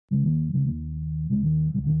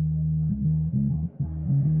Maybe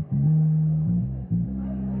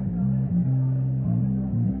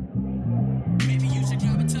you should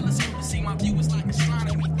drive a telescope and see my view is like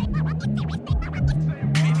astronomy.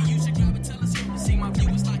 Maybe you should drive a telescope and see my view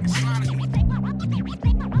is like astronomy. Maybe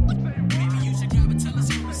you should drive a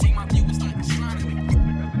telescope and see my view is like astronomy.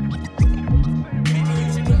 Maybe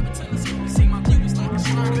you should drive a telescope and see my view is like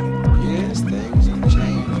astronomy. Yes, things have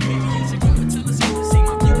changed. Maybe you should drive a telescope and see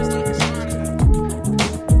my view is like astronomy. Maybe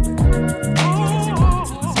you should drive a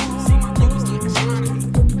telescope and see my view is like astronomy.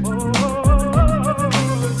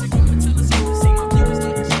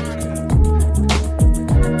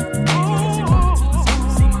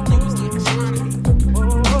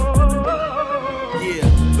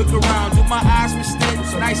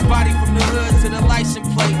 Nice body from the hood to the license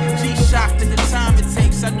plate. G-shocked at the time it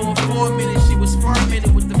takes. I knew in 4 minutes she was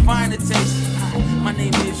fermented with the finer taste. My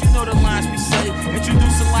name is, you know the lines we say.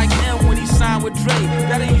 Introducing like M when he signed with Dre.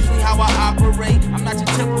 That ain't usually how I operate. I'm not your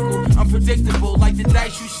typical, unpredictable, like the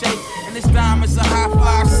dice you shake. And this dime is a high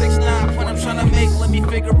 5, 6, 9 point I'm trying to make. Let me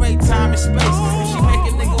figure eight time and space. If she make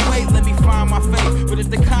a nigga wait, let me find my fate. But if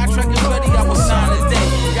the contract is ready, I will sign today.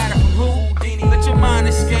 Got it from Houdini, let your mind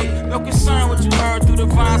escape. No concern what you heard through the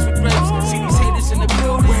vines with grapes. See these haters in the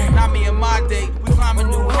building, not me and my day. We climbing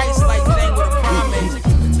new heights like Dane with a primate.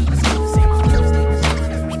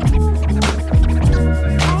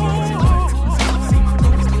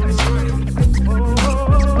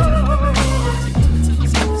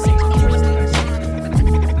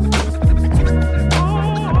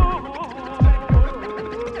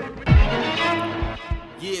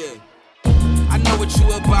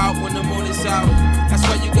 When the moon is out, that's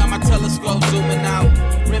why you got my telescope zooming out.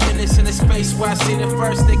 Reminiscing the space where I seen it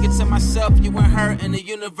first. Thinking to myself, you and her in the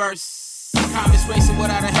universe. Comets racing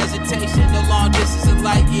without a hesitation. No long distance of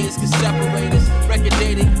light years can separate us. Record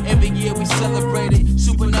dating, every year we celebrate it.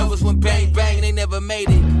 Supernovas went bang bang, they never made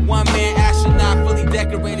it. One man astronaut, fully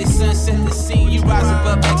decorated. Sunset the scene, you rise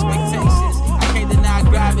above expectations. I can't deny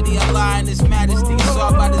gravity, Allah in His majesty. It's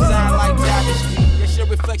all by design like Javistry. Your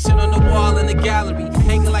reflection on the wall in the gallery,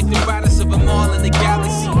 hanging like the brightest of them all in the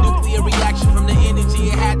galaxy. Nuclear reaction from the energy,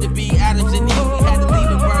 it had to be atoms and Eve. We had to leave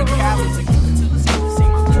and burn calories.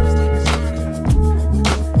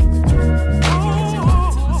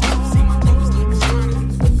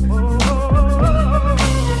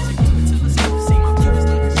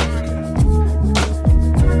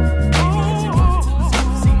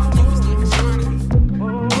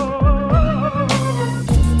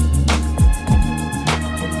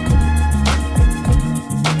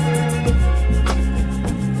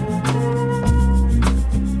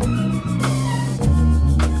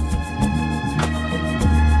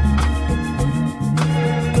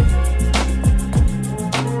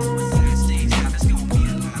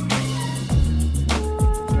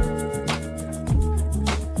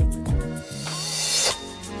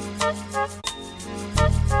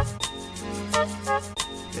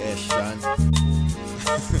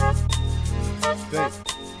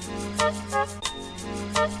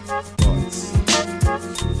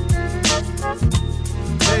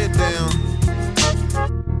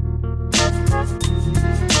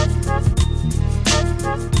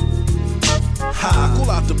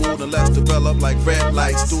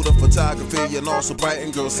 And also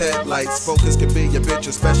brighten girls' headlights. Focus can be your bitch,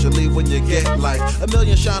 especially when you get like a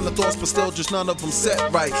million shining thoughts, but still just none of them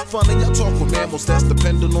set right. Funny, I talk with mammals that's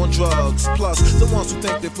dependent on drugs. Plus, the ones who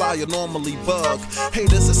think they fly are normally bug.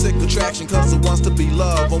 Haters a sick attraction cause it wants to be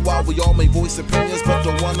loved. And while we all may voice opinions, but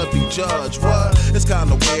don't wanna be judged. What? It's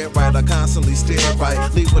kinda weird, right? I constantly stare right,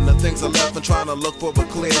 leaving the things I left and trying to look for a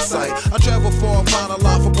clear sight. I travel far, find a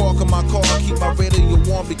lot for parking my car. Keep my radio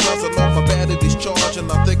on because I know my battery's charged.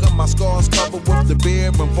 And I think of my scars covered with the beer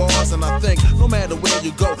and bars. And I think no matter where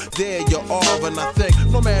you go, there you are. And I think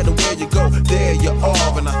no matter where you go, there you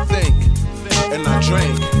are. And I think, and I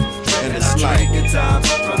drink, and it's like at times,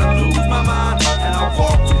 trying to lose my mind. And I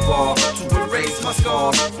walk too far to erase my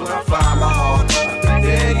scars. When I find my heart, I think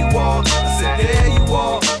there you are. I said there you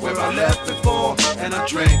are, where I left before. And I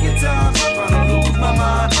drink at times, trying to lose my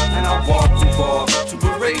mind. And I walk too far to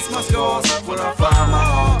erase my scars. When I find my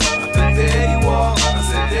heart, I think there you are. I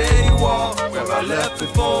said there you are, where I left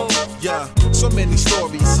before. Yeah, so many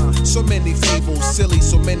stories, so many fables, silly,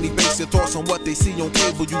 so many basic thoughts on what they see on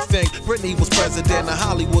cable. You think Britney was president and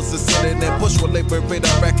Hollywood's a senate and Bush will liberate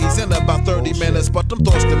Iraqis in about 30 minutes, but them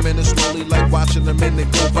thoughts diminish slowly like watching a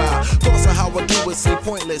minute go by. Thoughts of how I do it seem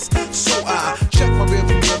pointless, so I check my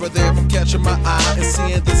rearview mirror there from catching catching my eye and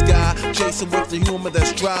seeing this guy chasing with the humor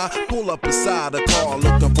that's dry. Pull up beside a car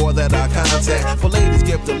looking for that eye contact. But ladies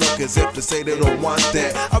give the look as if to say they don't want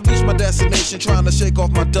that. I reach my destination trying to shake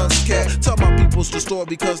off my dunce cat. Tell my peoples the story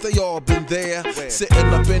because they all been there.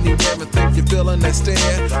 Sitting up anywhere and think you're feeling that stare.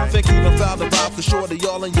 Think you done found the vibe for shorty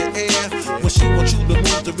all in your ear. When she wants you to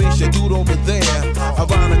move to reach your dude over there.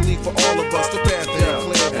 Ironically for all of us, the path ain't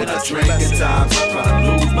clear. And I drink at times, trying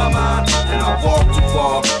to lose my mind. And I walk too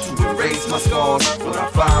far to erase my scars. When I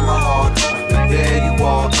find my heart, I think there you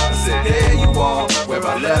are. I said there you are, where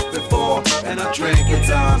I left before. And I drink at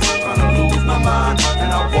times, trying to lose my mind.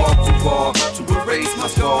 And I walk too far to erase my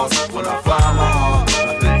scars. When I find my heart,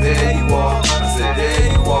 I think there you are. I said there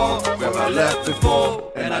you are, where I left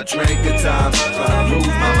before. And I drink at times, trying to lose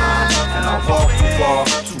my mind. And I walk too far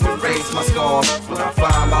to erase my scars. When I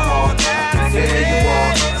find my heart, I think there you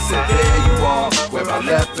are. I said there you are, where I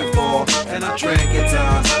left before. And I drink at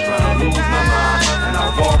times, trying to lose my mind. And I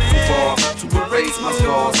walk too far to erase my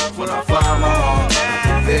scars. When I find my heart,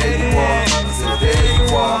 I think there you are. I said there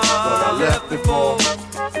you are, where I left before.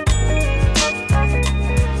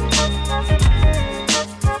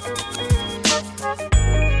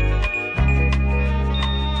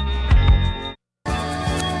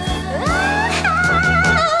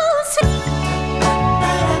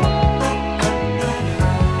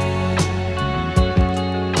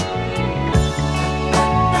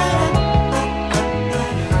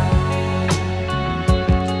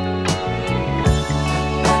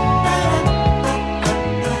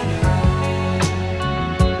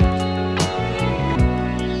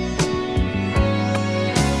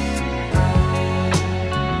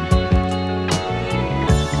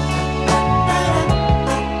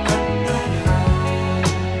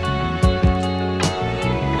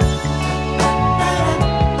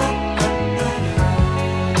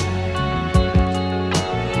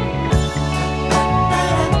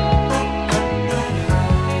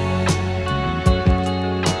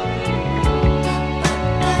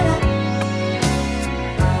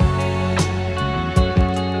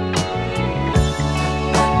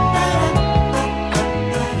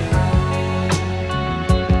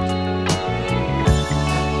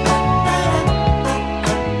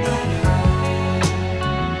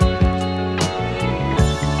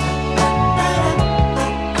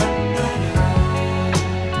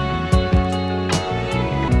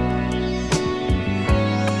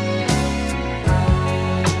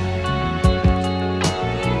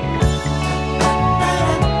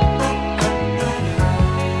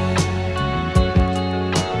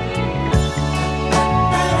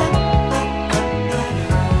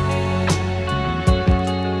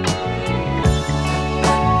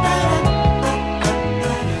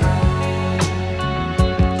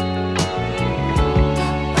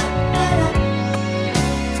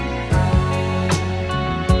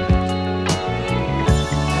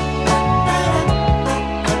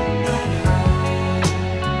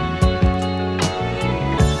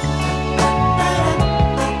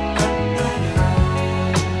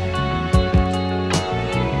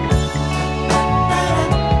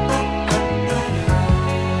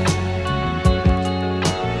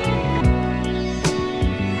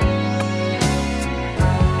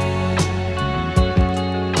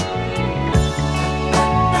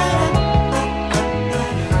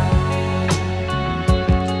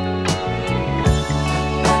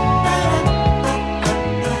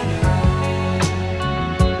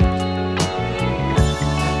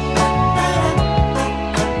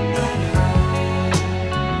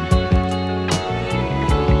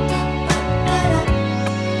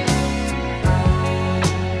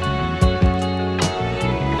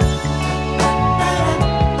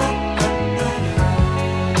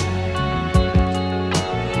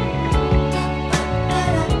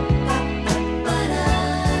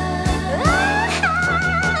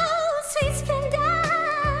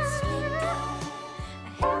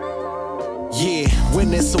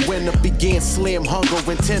 So when to begin, slim, hunger,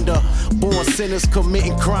 and tender. Born sinners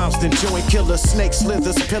committing crimes, then join killers. Snake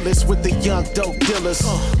slithers, pillars with the young dope dealers.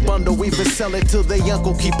 Bundle, even sell it till they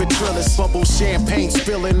uncle keep it trillers. Bubble champagne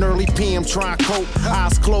spilling, early PM trying cope.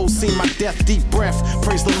 Eyes closed, see my death, deep breath.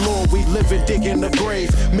 Praise the Lord, we living, digging the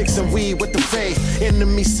grave. Mixing weed with the faith.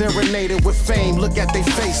 Enemy serenaded with fame. Look at they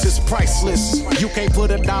faces, priceless. You can't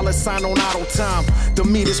put a $sign on auto time. The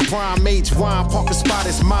meat is prime, age wine, parking spot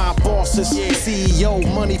is mine. Bosses, CEO old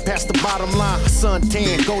money past the bottom line.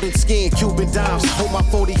 Suntan, golden skin, Cuban dimes. Hold my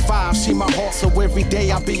 45, she my heart, so every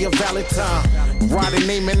day I'll be a Valentine. Riding,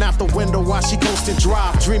 naming out the window while she coasting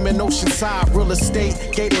drive. Dreaming oceanside, real estate,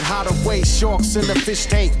 gated hideaway. Sharks in the fish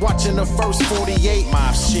tank, watching the first 48.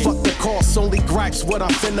 My shit. Fuck the cost, only gripes what I'm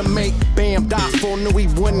finna make. Bam, die for, knew he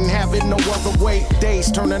wouldn't have it no other way.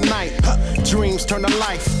 Days turn to night, dreams turn to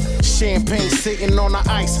life. Champagne sitting on the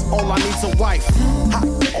ice, all I need's a wife.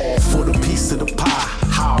 All for the piece of the pie.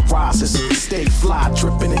 High rises, stay fly,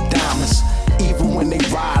 dripping in diamonds. Even when they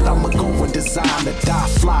ride, I'ma go and design to die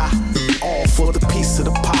fly. All for the piece of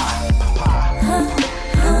the pie.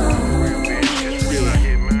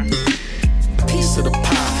 Piece of the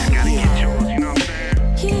pie. Gotta get yours, you know what I'm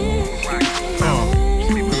saying?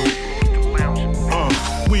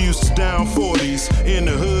 We used to down 40s in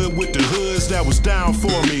the hood with the hoods that was down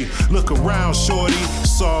for me. Look around, shorty,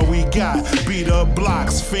 that's all we got. Beat up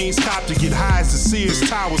blocks, fiends cop to get high as the Sears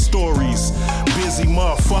Tower stories. Busy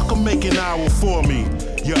motherfucker, make an hour for me.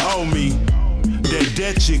 You owe me. That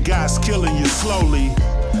debt you got's killing you slowly.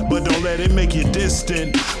 But don't let it make you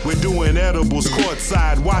distant. We're doing edibles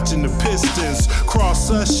courtside, watching the Pistons. Cross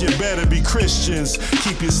us, you better be Christians.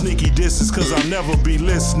 Keep your sneaky distance, cause I'll never be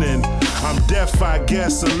listening. I'm deaf, I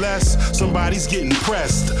guess, unless somebody's getting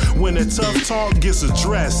pressed. When the tough talk gets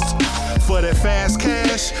addressed. For that fast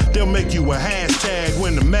cash, they'll make you a hashtag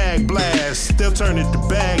when the mag blasts. They'll turn it to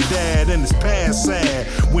Baghdad and it's past sad.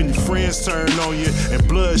 When your friends turn on you and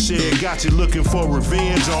bloodshed got you looking for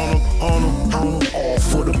revenge on them. All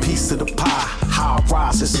for the piece of the pie. High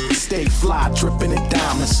rises, stay fly, dripping in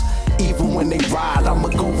diamonds. Even when they ride, I'ma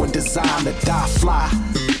go and design to die fly.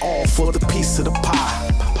 All for the piece of the pie.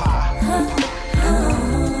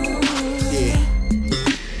 Yeah.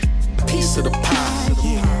 Piece of the pie.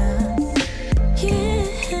 Yeah.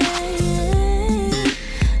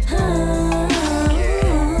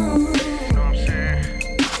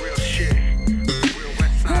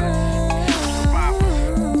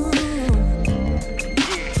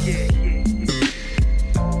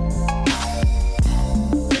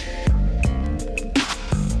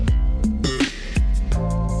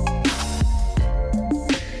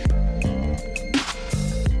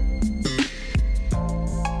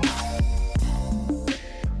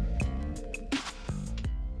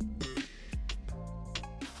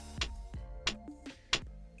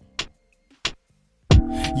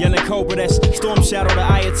 Yelling Cobra, that's Storm Shadow, the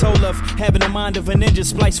Ayatollah. Having the mind of a ninja,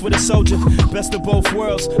 spliced with a soldier. Best of both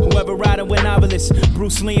worlds, whoever riding with novelists.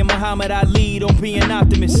 Bruce Lee and Muhammad Ali, don't be an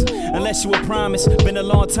optimist. Unless you a promise, been a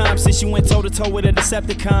long time since you went toe to toe with a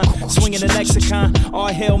Decepticon. Swinging the lexicon, all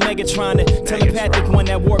hail Megatron. The telepathic one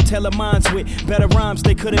that warped hella minds with better rhymes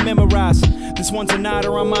they couldn't memorize. This one's a nod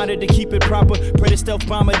or I'm honored to keep it proper. Pray the stealth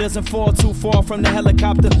bomber doesn't fall too far from the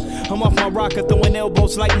helicopter. I'm off my rocker, throwing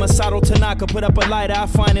elbows like Masato Tanaka. Put up a lighter, I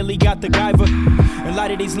finally got the Guyver. In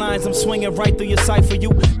light of these lines, I'm swinging right through your cipher.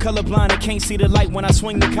 You colorblind and can't see the light when I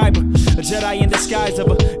swing the Kyber. A Jedi in disguise of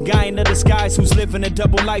a guy in the disguise who's living a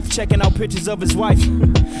double life, checking out pictures of his wife.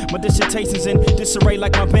 My dissertation's in disarray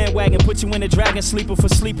like my bandwagon. Put you in a dragon sleeper for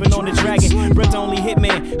sleeping on the dragon. Breath only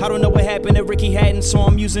hitman. I don't know what happened to Ricky Hatton, so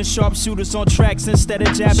I'm using sharpshooters on tracks instead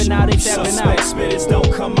of jabbing. Now they tapping out. Suspect spitters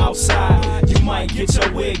don't come outside. You might get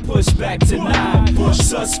your wig pushed back tonight.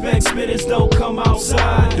 Suspect spitters don't come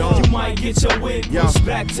outside. You might get your wig pushed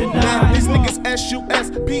back tonight. These niggas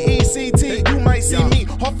S-U-S-P-E-C-T. You might see me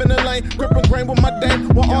off in the lane, gripping grain with my dame.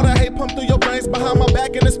 While all the hate pump through your veins behind my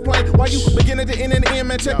back in this plane. While you beginning to end and end,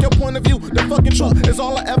 man, check your point of view. The fucking truth is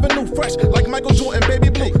all I ever knew. Fresh like Michael Jordan, baby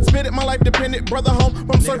blue. Spit it, my life dependent, brother home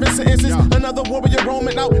from serving sentences. Another warrior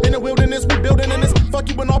roaming out in the wilderness. We building in this. Fuck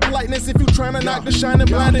you in all politeness if you trying to knock the shining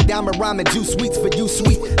blinded. Diamond rhyming, juice sweets for you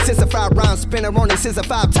sweet. Scissor 5 rhymes, spinner on it, scissor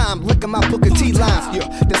 5 time. Look at my Booker T lines. Yeah,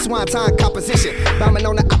 the swan time composition. Bombing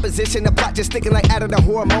on the opposition. The plot just sticking like out of the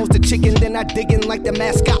hormones. The chicken, then I digging like the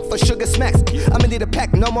mascot for Sugar Smacks. I'ma need a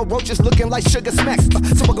pack, no more roaches looking like Sugar Smacks.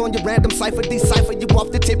 So we're going your random cipher, decipher you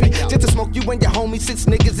off the tippy. Just to smoke you and your homie since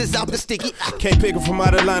niggas is out the sticky. Can't pick it from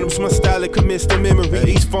out of lineups, my style it commits to memory.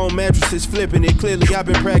 These phone mattresses flipping it, clearly I've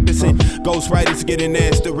been practicing. Ghostwriters get an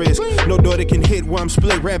asterisk. No door that can hit where I'm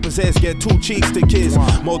split. Rappers ass get 2 cheeks to kiss.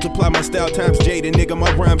 Multiply my style times jaded, nigga,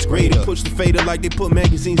 my rhymes greater. Push the fader like they put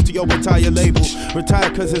magazines to your entire label. Retire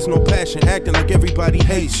cause there's no passion, acting like everybody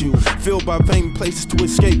hates you. Filled by fame places to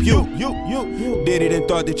escape you. Did it and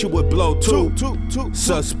thought that you would blow too.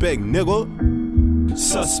 Suspect, nigga.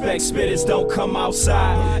 Suspect spitters don't come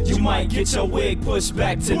outside. You might get your wig pushed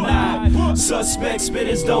back tonight. Suspect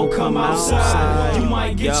spitters don't come outside. You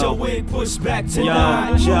might get your wig pushed back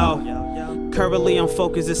tonight. Yo, currently I'm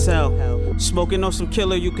focused as hell. Smoking on some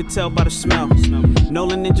killer, you could tell by the smell.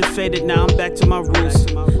 Nolan Ninja faded, now I'm back to my roots.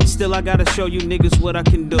 Still, I gotta show you niggas what I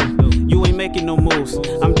can do. You ain't making no moves.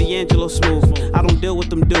 I'm D'Angelo Smooth. I don't deal with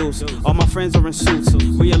them dudes. All my friends are in suits.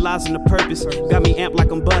 Realizing the purpose got me amped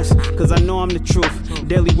like I'm bust. Cause I know I'm the truth.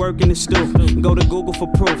 Daily work in the stew. Go to Google for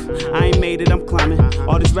proof. I ain't made it, I'm climbing.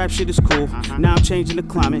 All this rap shit is cool. Now I'm changing the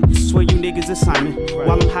climate. Swear you niggas is Simon.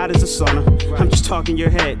 While I'm hot as a sauna. I'm just talking your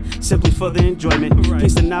head. Simply for the enjoyment.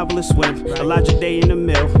 Piece the novelist wimp. Elijah Day in the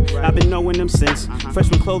mill. I've been knowing them since.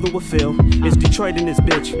 Freshman clothing with Phil. It's Detroit in this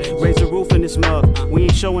bitch. Raise the roof in this mug. We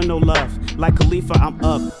ain't showing no love. Like Khalifa, I'm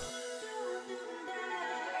up.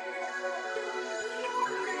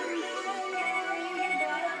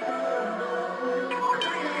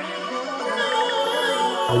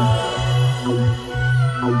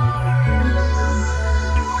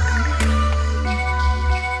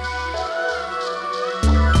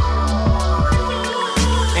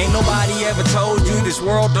 Ain't nobody ever told you this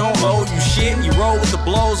world don't owe you shit. You roll with the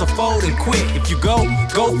blows or fold and quit. If you go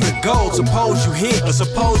for the gold. Suppose you hit or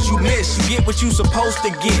suppose you miss. You get what you supposed to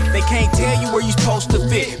get. They can't tell you where you supposed to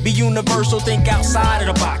fit. Be universal, think outside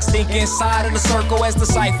of the box. Think inside of the circle as the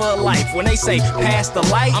cipher of life. When they say pass the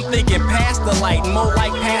light, I'm thinking past the light. More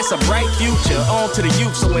like pass a bright future on to the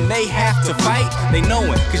youth. So when they have to fight, they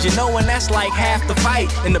knowin'. Cause you knowin' that's like half the fight.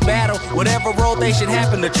 In the battle, whatever road they should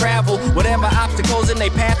happen to travel. Whatever obstacles in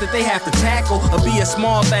their path that they have to tackle. Or be a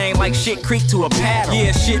small thing like shit creek to a paddle.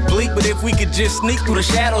 Yeah, shit bleak, but if we could just sneak through the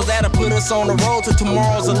shadows, that'll put us on the road to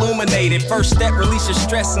tomorrow's illuminated. First step, release your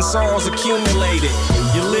stress and sorrows accumulated.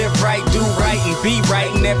 You live right, do right, and be right,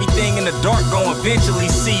 and everything in the dark gon' eventually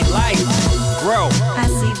see light grow. I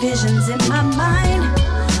see visions in my mind,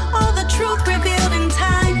 all the truth revealed in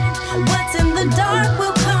time. What's in the dark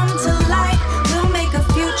will come to light. We'll make a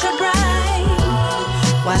future bright.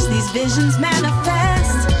 Watch these visions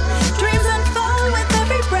manifest. Dreams unfold with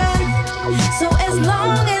every breath. So as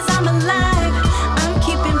long as I'm alive, I'm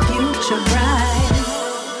keeping future bright.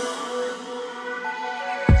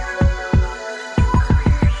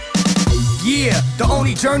 Yeah, the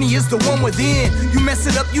only journey is the one within. You mess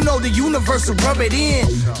it up, you know the universe will rub it in.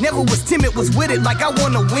 Never was timid, was with it like I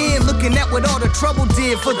wanna win. Looking at what all the trouble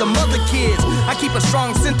did for the mother kids. I keep a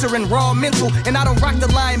strong center and raw mental. And I don't rock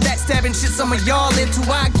the line backstabbing shit some of y'all into.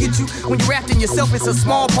 I get you, when you're wrapped in yourself, it's a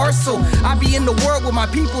small parcel. I be in the world with my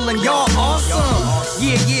people and y'all awesome.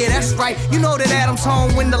 Yeah, that's right. You know that Adam's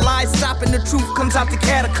home when the lies stop and the truth comes out the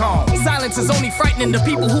catacomb. Silence is only frightening to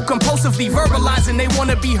people who compulsively verbalizing they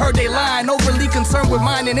wanna be heard, they lying. Overly concerned with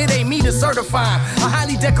mine and it ain't me to certify. A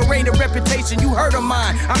highly decorated reputation, you heard of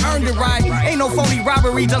mine. I earned it right. Ain't no phony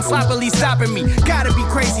robbery done sloppily stopping me. Gotta be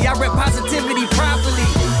crazy, I rep positivity properly.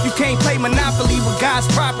 You can't play Monopoly with God's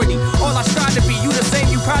property. All I strive to be, you the same,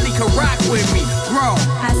 you probably could rock with me. Grow.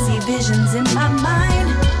 I see visions in my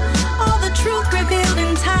mind, all the truth revealed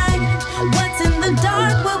in time. What's in the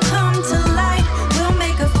dark will come to light. We'll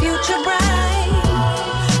make a future bright.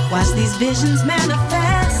 Watch these visions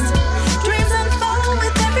manifest. Dreams unfold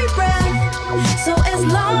with every breath. So as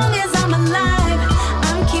long as I'm alive,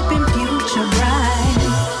 I'm keeping future bright.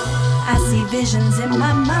 I see visions in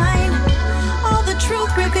my mind, all the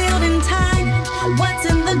truth revealed in time. What's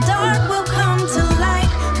in the dark will come to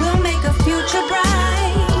light. We'll make a future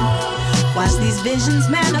bright. Watch these visions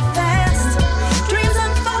manifest. Dreams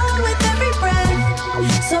unfold with every breath.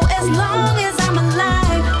 So as long as I'm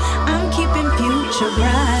alive, I'm keeping future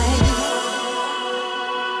bright.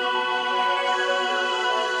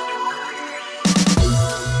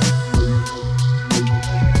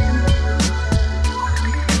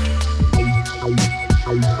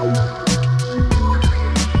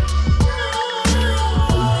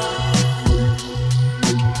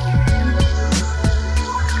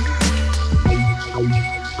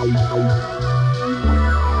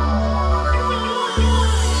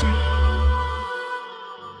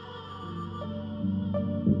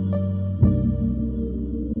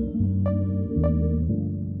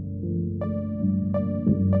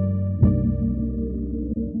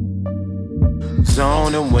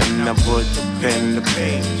 Zoning when I put the pen to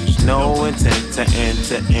page. No intent to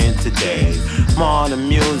enter into days. Morning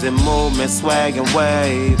music, movement, swag and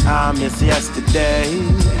wave. I miss yesterday.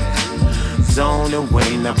 Zoning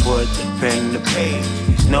when I put the pen to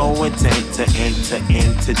page. No intent to enter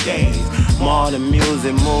into days. Morning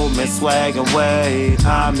music, movement, swag and wave.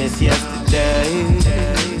 I miss yesterday.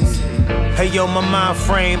 Hey yo, my mind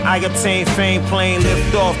frame, I obtain fame, plane,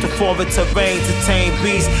 lift off to foreign terrain, to tame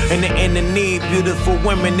beasts, and the inner need, beautiful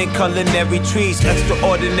women in culinary trees,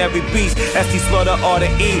 extraordinary beasts, ST slaughter R to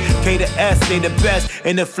E, K to S, they the best,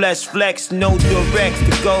 in the flesh flex, no directs,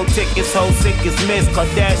 the gold tickets, whole tickets, Miss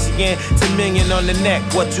Kardashian, 10 million on the neck,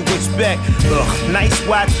 what you expect? Ugh, nice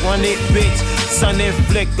watch, run it, bitch, sun and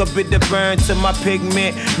flick, a bit of burn to my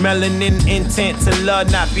pigment, melanin intent to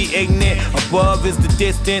love, not be ignorant, above is the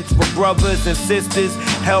distance for brothers and sisters,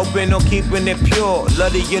 helping on keeping it pure,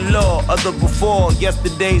 love of your law, other before,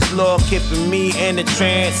 yesterday's law, keeping me in a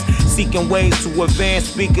trance, seeking ways to advance,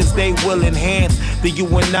 speakers they will enhance, the you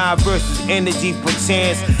and I versus energy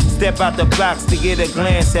perchance, step out the box to get a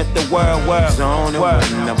glance at the world. Zone and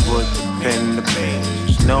when I put the pen to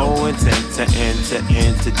page, no intent to enter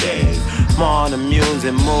into days, more the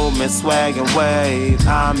music, movement, swag and wave,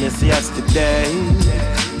 I miss yesterday.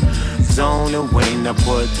 Zone and when I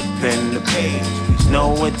put the pen to page,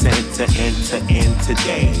 no intent to enter into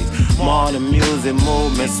days, more the music,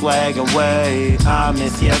 movement, swag and wave, I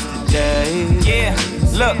miss yesterday. Yeah,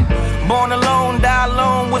 look, Born Alone, Die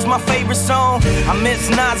Alone was my favorite song. I miss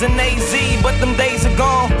Nas and AZ, but them days are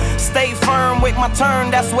gone. Stay firm, wait my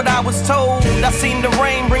turn, that's what I was told. I seen the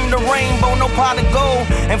rain, bring the rainbow, no pot of gold.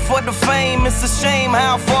 And for the fame, it's a shame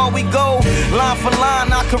how far we go. Line for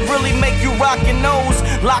line, I could really make you rock your nose.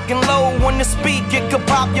 Lock and low, when you speak, it could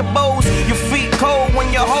pop your bows. Your feet cold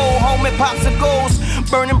when you hold home at popsicles.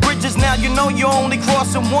 Burning bridges, now you know you're only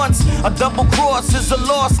crossing once. A double cross is a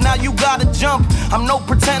loss, now you gotta jump. I'm no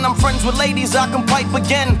pretend, I'm friends with ladies, I can pipe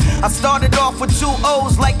again. I started off with 2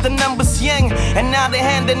 O's like the number Yang, and now they're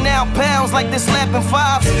handing out pounds like they're slapping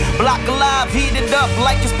fives. Block alive, heated up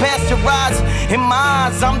like it's pasteurized. In my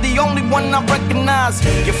eyes, I'm the only one I recognize.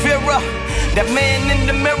 Your fearer, that man in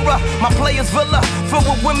the mirror. My player's villa, filled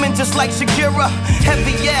with women just like Shakira.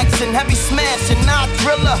 Heavy action, heavy smashing, I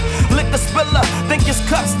thriller. Liquor spiller, think it's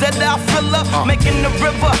cups that I fill up. Making the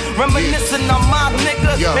river, reminiscing on my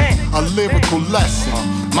niggas. Yo, a lyrical lesson.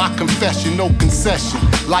 My confession, no concession.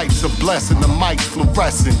 Life's a blessing, the mic's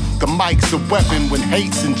fluorescent. The mic's a weapon when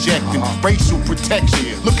hate's injecting. Racial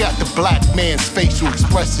protection. Look at the black man's facial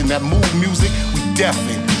expression. That move music, we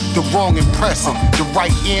deafen. The wrong impression, the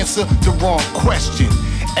right answer, the wrong question.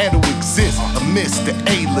 It'll exist amidst the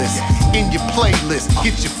A-list. In your playlist,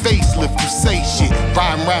 get your facelift, you say shit.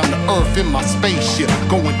 Riding around the earth in my spaceship,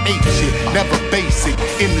 going ape shit, never basic.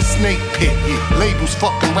 In the snake pit, labels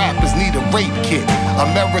fucking rappers need a rape kit.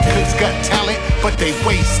 America's got talent, but they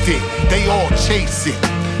waste it. They all chase it.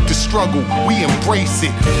 The struggle, we embrace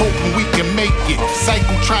it, hoping we can make it.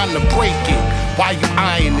 Cycle trying to break it. Why you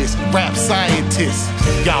eyeing this? Rap scientists,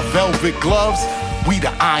 y'all velvet gloves, we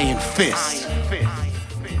the iron fist.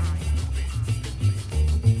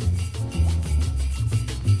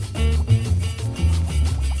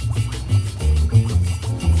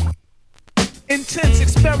 Intense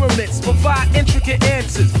experiments provide intricate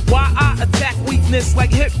answers. Why I attack weakness like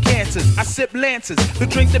hip cancers. I sip lances to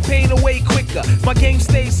drink the pain away quicker. My game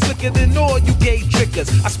stays slicker than all you gay trickers.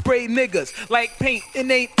 I spray niggas like paint and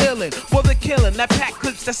ain't illin' for the killing. I pack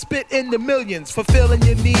clips that spit in the millions, fulfilling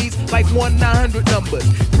your needs like 1-900 numbers.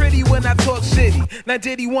 Pretty when I talk shitty. Now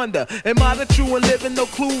did he wonder, am I the true and living? No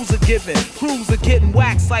clues are given. Crews are getting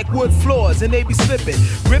waxed like wood floors and they be slipping.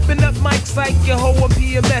 Ripping up mics like your hoe on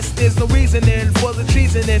PMS. There's no reason for the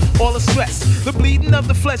treason and all the stress. The bleeding of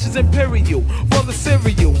the flesh is imperial. For the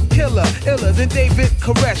serial killer, iller than David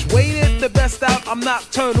Koresh. Waited the best out, I'm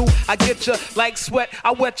nocturnal. I get ya like sweat,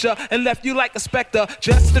 I wet ya and left you like a specter.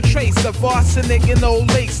 Just a trace of arsenic and old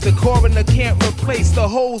lace. The coroner can't replace the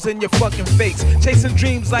holes in your fucking face. Chasing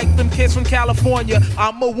dreams like them kids from California.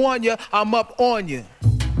 I'ma warn ya, I'm up on ya.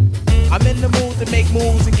 I'm in the mood to make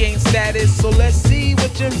moves and gain status. So let's see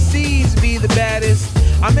which MCs be the baddest.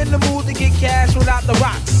 I'm in the mood to get cash without the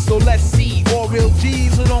rocks. So let's see all real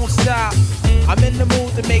G's who don't stop. I'm in the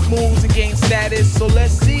mood to make moves and gain status. So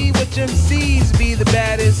let's see which MCs be the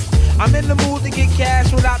baddest. I'm in the mood to get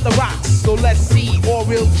cash without the rocks. So let's see all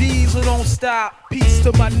real G's who don't stop. Peace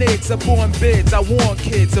to my niggas, upon bids. I warn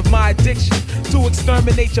kids of my addiction to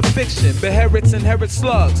exterminate your fiction. Beherits inherit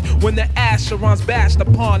slugs when the Asheron's bashed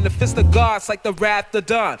upon the fist of gods like the wrath of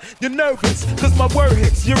dawn. You're nervous, cause my word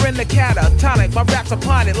hits. You're in the catatonic, my raps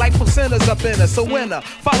upon it like sinners up in us. So winner,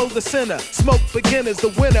 follow the sinner. Smoke beginners, the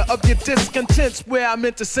winner of your discontents where I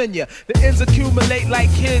meant to send you. The ends accumulate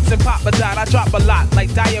like kids and Papa Dot. I drop a lot like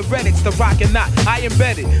diuretics. addicts, the rock and not. I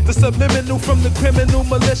embedded the subliminal from the criminal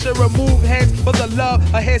militia. Remove heads for the love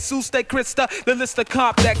of Jesus de Christa. The list of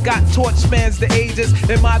comp that got torch spans the ages.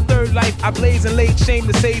 In my third life, I blaze and laid shame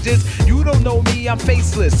the sages. You don't know me, I'm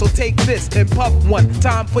faceless, so take this and puff one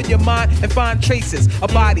time for your mind and find traces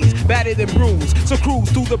of bodies battered and bruised. So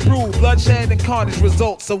cruise through the brew, bloodshed and carnage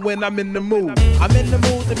results. So when I'm in the mood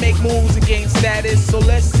to make moves and gain status. So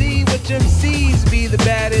let's see which MCs be the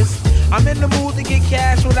baddest. I'm in the mood to get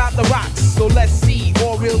cash without the rocks. So let's see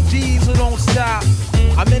all real G's who don't stop.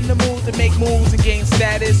 I'm in the mood to make moves and gain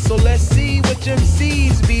status. So let's see which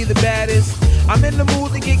MCs be the baddest. I'm in the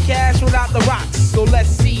mood to get cash without the rocks. So let's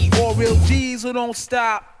see all real G's who don't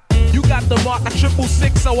stop. You got the mark, I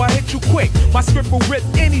 666, so I hit you quick. My script will rip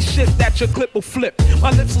any shit that your clip will flip.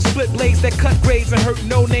 My lips will split blades that cut grades and hurt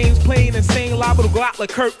no names. Plain insane, liable to go out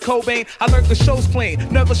like Kurt Cobain. I learned the show's plain,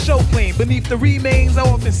 never show plain. Beneath the remains, I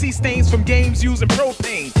often see stains from games using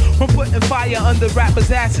propane. From putting fire under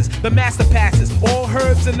rappers' asses, the master passes. All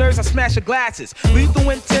herbs and nerves, I smash your glasses. Lethal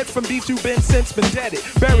intent from beats you've been since been deaded.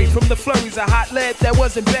 Buried from the flurries of hot lead that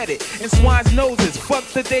was embedded in swine's noses. Fuck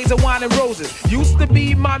the days of wine and roses. Used to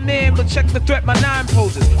be my man, but check the threat my nine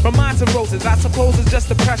poses. From mines and roses, I suppose it's just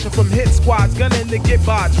the pressure from hit squads, gunning to get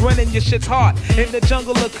bods, running your shit's hard. In the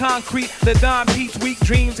jungle of concrete, the Don Pete's weak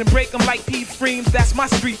dreams and break them like Pete Freems. That's my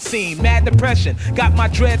street scene. Mad depression, got my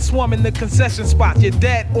dread swarming the concession spots. You're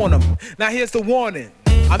dead on them. Now here's the warning.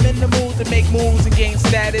 I'm in the mood to make moves and gain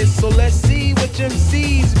status. So let's see which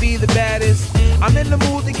MCs be the baddest. I'm in the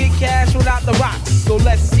mood to get cash without the rocks. So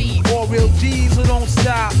let's see all real G's who don't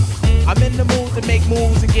stop. I'm in the mood to make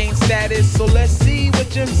moves and gain status. So let's see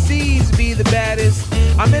which MCs be the baddest.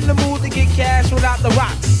 I'm in the mood to get cash without the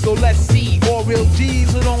rocks. So let's see all real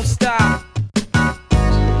G's who don't stop.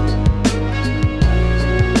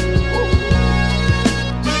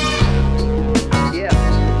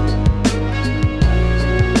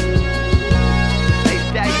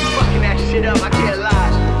 Shit up, I can't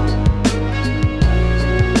lie.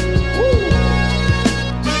 Woo.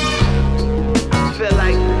 Feel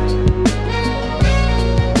like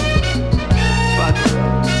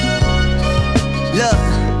look,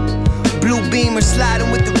 blue beamer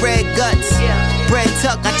sliding with the red guts. Yeah. Bread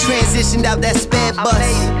tuck, I transitioned out that sped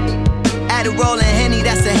bus. Adderall and Henny,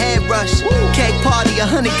 that's a head rush. Woo. Cake party,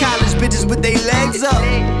 100 college bitches with their legs up.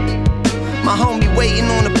 My homie waiting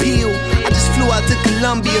on appeal. I just flew out to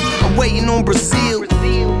Colombia. I'm waiting on Brazil.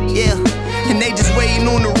 Yeah, and they just waiting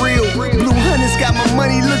on the real. Blue Hunters got my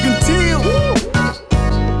money looking teal.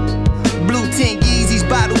 Blue tint Yeezys,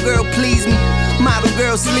 bottle girl please me. Model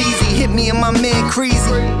girl sleazy, hit me and my man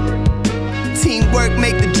crazy. Teamwork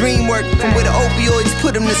make the dream work. From where the opioids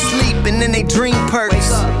put them to sleep and then they dream perks.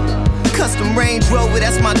 Custom Range Rover,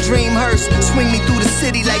 that's my dream hearse. Swing me through the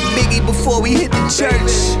city like Biggie before we hit the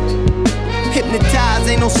church. Hypnotized,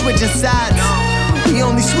 ain't no switching sides. We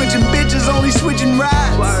only switching bitches, only switching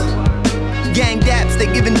rides. Gang daps, they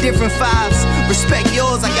giving different vibes. Respect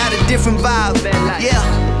yours, I got a different vibe. Yeah,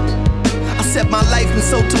 I set my life in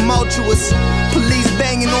so tumultuous. Police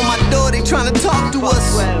banging on my door, they trying to talk to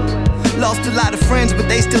us. Lost a lot of friends, but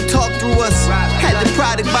they still talk through us. Had the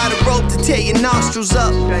product by the rope to tear your nostrils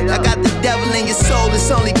up. I got the devil in your soul,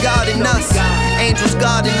 it's only God in us. Angels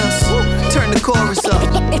guarding us. Turn the chorus up.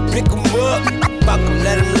 Pick 'em up, fuck 'em,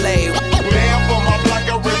 let 'em lay. Man, for my block,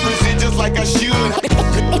 I represent just like I should.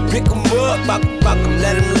 Pick 'em up, fuck 'em,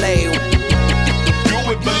 let 'em lay. Do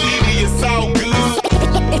it, believe me, it's all good.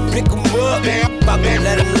 Pick 'em up, fuck 'em,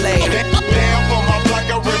 let 'em lay. Man, for my block,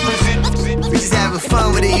 I represent. We just having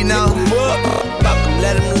fun with it, you know. Pick 'em up, fuck 'em,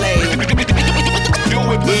 let 'em lay. Do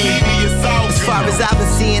it, believe me, it's all good. As far as I've been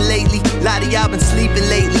seeing lately, a lot of y'all been sleeping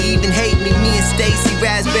lately, even hate me. Me and Stacy,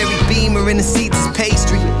 raspberry beamer in the seats is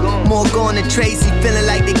pastry. More gone than Tracy, feeling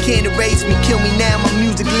like they can't erase me. Kill me now, my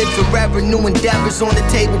music live forever. New endeavors on the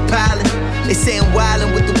table piling. They say I'm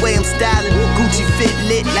wildin' with the way I'm styling. Gucci fit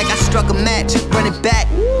lit like I struck a match. Run it back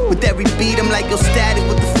with every beat. I'm like, yo, static.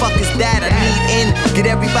 What the fuck is that? I need in. Get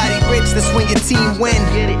everybody rich. That's when your team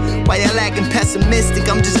win. While y'all acting pessimistic,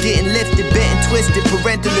 I'm just getting lifted, bent and twisted.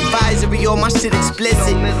 Parental advisory, all my shit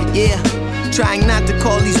explicit. Yeah. Trying not to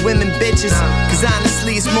call these women bitches, cause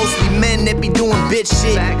honestly it's mostly men that be doing bitch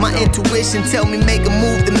shit. My intuition tell me make a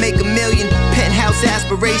move to make a million. Penthouse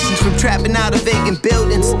aspirations from trapping out of vacant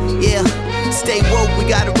buildings. Yeah, stay woke, we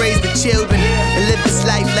gotta raise the children and live this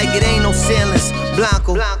life like it ain't no ceilings.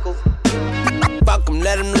 Blanco. Fuck 'em,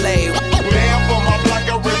 let 'em lay. Man, for my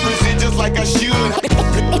block, I represent just like I should.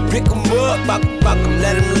 Pick 'em up, fuck 'em,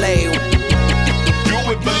 let 'em lay. Do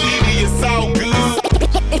it, believe me, it's all good.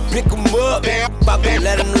 Pick 'em up, fuck 'em,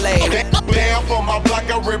 let 'em lay. Down for my block,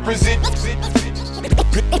 I represent.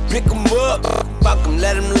 Pick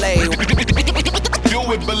play. Do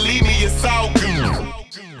it, believe me, it's all good.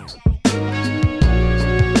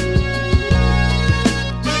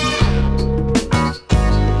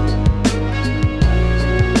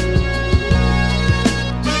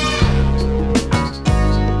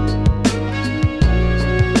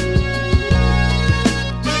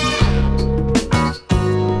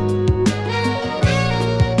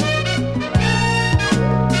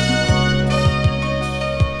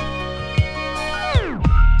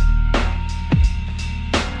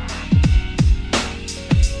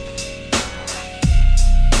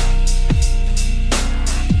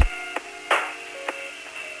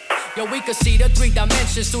 We could see the 3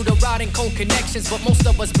 dimensions through the rod and cone connections, but most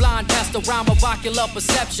of us blind past the realm of ocular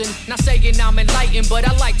perception. Not saying I'm enlightened, but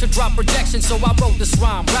I like to drop projections, so I wrote this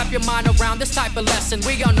rhyme. Wrap your mind around this type of lesson.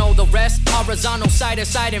 We all know the rest. Horizontal, side to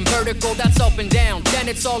side, and vertical, that's up and down. Then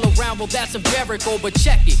it's all around, well that's empirical, but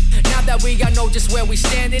check it. Now that we all know just where we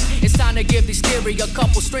standing, it's time to give these theory a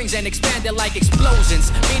couple strings and expand it like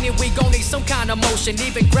explosions. Meaning we gon' need some kind of motion.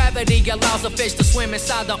 Even gravity allows a fish to swim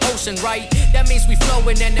inside the ocean, right? That means we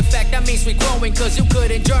flowing, and in fact that means we growing, cause you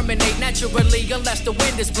couldn't germinate naturally unless the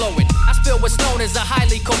wind is blowing. I spill what's known as a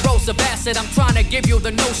highly corrosive acid. I'm trying to give you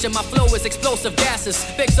the notion my flow is explosive gases.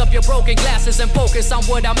 Fix up your broken glasses and focus on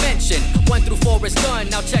what I mentioned. 1 through 4 is done,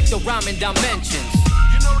 now check the rhyming dimensions.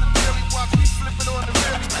 You know the daily watch, we flip it on the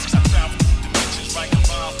really. Dimensions right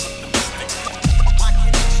above the mystic. My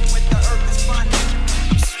connection with the earth is fun.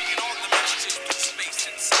 I'm seeing all dimensions in space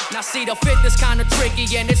and Now see, the fifth is kinda tricky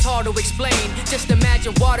and it's hard to explain. Just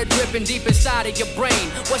imagine water dripping deep inside of your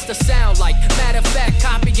brain. What's the sound like? Matter of fact,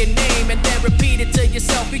 copy your name and then repeat it to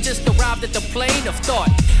yourself. You just arrived at the plane of thought.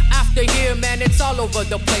 After here, man, it's all over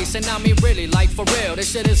the place. And I mean really, like for real,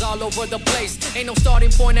 this shit is all over the place. Ain't no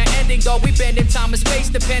starting point or ending, dog. We bend in time and space,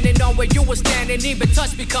 depending on where you were standing. Even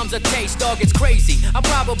touch becomes a taste, dog. It's crazy. I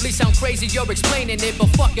probably sound crazy, you're explaining it, but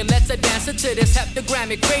fuck it, let's advance it to this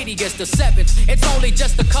heptagrammic radius, the 7th. It's only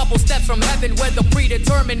just a couple steps from heaven, where the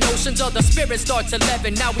predetermined notions of the spirit starts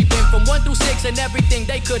 11. Now we've been from 1 through 6 and everything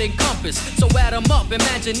they could encompass. So add them up,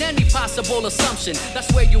 imagine any possible assumption.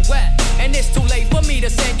 That's where you at, and it's too late for me to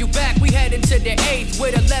send you back. We head into the 8th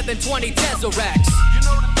with 11, 20 tesseracts. You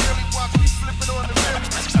know the daily watch, we flip it on the really.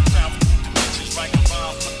 Dimensions right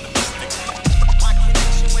above the mystic. My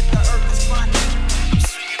connection with the earth is fun. I'm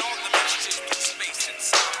seeing all dimensions in space and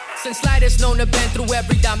time. Since light is known to bend through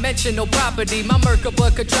every dimensional property, my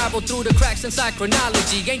Merkaba could travel through the cracks inside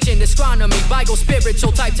chronology. Ancient astronomy,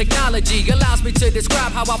 bigo-spiritual type technology allows me to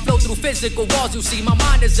describe how I flow through physical walls. You see, my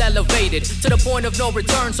mind is elevated to the point of no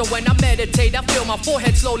return. So when I meditate, I feel my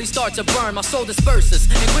forehead slowly start to burn. My soul disperses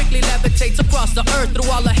and quickly levitates across the earth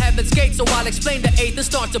through all of heaven's gates. So I'll explain the 8th and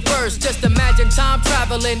start to burst. Just imagine time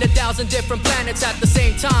traveling to 1,000 different planets at the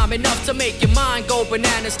same time, enough to make your mind go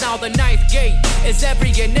bananas. Now the 9th gate is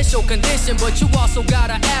every initial condition, but you also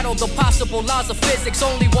gotta add all the possible laws of physics.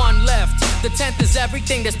 Only one left. The 10th is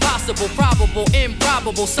everything that's possible, probable,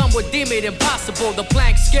 improbable. Some would deem it impossible. The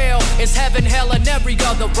Planck scale is heaven, hell, and every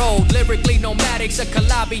other road. Lyrically nomadics, a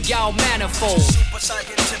calabial manifold. Super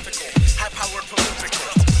scientific, high-powered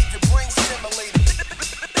prolifical. Keep your brain stimulated.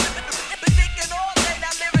 Thinking all day,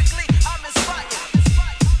 now lyrically, I'm inspired.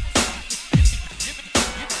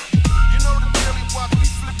 You know the daily watch, we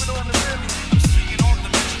flip it on the really. I'm seeing all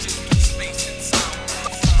dimensions in space and time.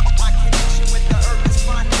 My connection with the earth is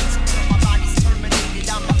fun. Until my body's terminated,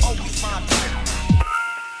 I'ma always find it.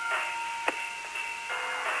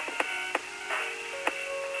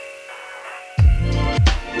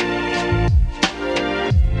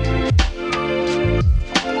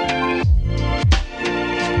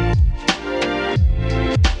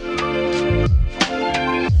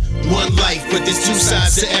 One life, but there's 2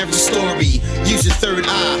 sides to every story. Use your 3rd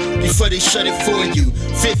eye before they shut it for you.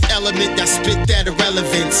 5th element, I spit that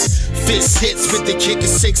irrelevance. Fist hits with the kick of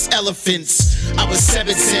 6 elephants. I was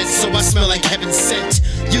 7 cents, so I smell like heaven sent.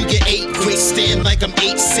 You get 8 quick, stand like I'm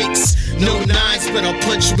 8'6". No 9s, but I'll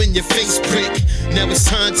punch you in your face, prick. Now it's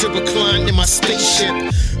time to recline in my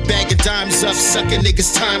spaceship. Bag of dimes up, suckin'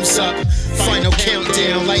 niggas, time's up. Final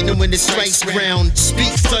countdown, lightning when it strikes ground.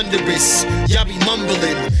 Speak thunderous, y'all be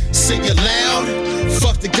mumbling. Sing it loud,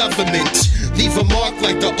 fuck the government. Leave a mark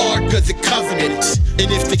like the Ark of the Covenant.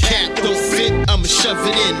 And if the cat don't fit, I'ma shove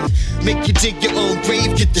it in. Make you dig your own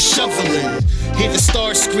grave, get the shoveling. Hear the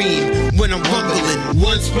stars scream when I'm rumbling.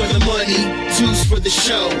 1's for the money, 2's for the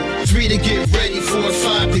show. 3 to get ready, 4 or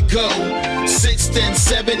 5 to go. 6, then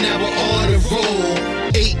 7, now we're on a roll.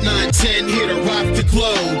 8, 9, 10, here to rock the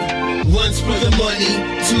globe. 1's for the money,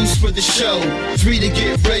 2's for the show, 3 to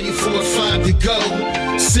get ready, 4, 5 to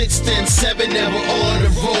go, 6, then 7 never on the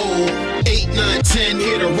roll, 8, 9, 10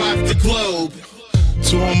 here to rock the globe.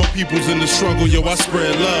 To all my peoples in the struggle, yo, I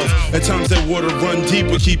spread love. At times that water run deep,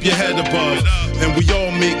 but keep your head above. And we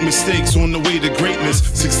all make mistakes on the way to greatness.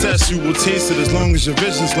 Success, you will taste it as long as your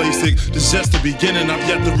vision's LASIK. This is just the beginning, I've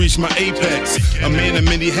yet to reach my apex. A man in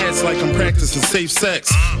many hats like I'm practicing safe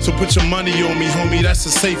sex. So put your money on me, homie, that's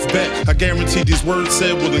a safe bet. I guarantee these words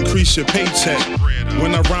said will increase your paycheck.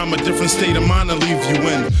 When I rhyme, a different state of mind I leave you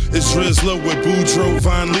in. It's Drizzler with Boudreaux,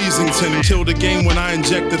 Von Leasington. And kill the game when I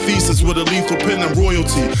inject the thesis with a lethal pen and royalty.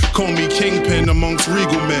 Call me kingpin amongst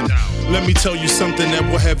regal men. Let me tell you something that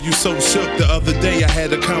will have you so shook. The other day I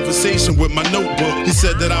had a conversation with my notebook. He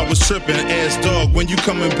said that I was tripping, ass dog. When you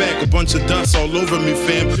coming back, a bunch of dust all over me,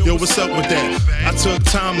 fam. Yo, what's up with that? I took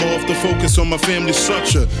time off to focus on my family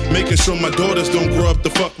structure, making sure my daughters don't grow up to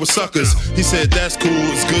fuck with suckers. He said that's cool,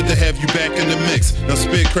 it's good to have you back in the mix. Now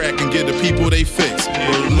spit crack and get the people they fix.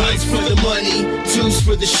 1's for the money, 2's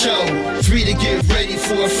for the show, 3 to get ready,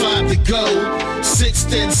 4, 5 to go, 6,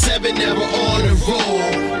 then 7 never on the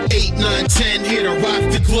roll, 8, 9, 10 here to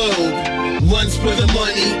rock the globe. 1's for the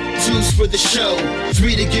money, 2's for the show,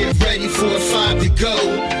 3 to get ready, 4, 5 to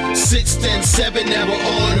go, 6, then 7 never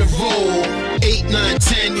on the roll, 8, 9,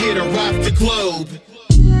 10 here to rock the globe.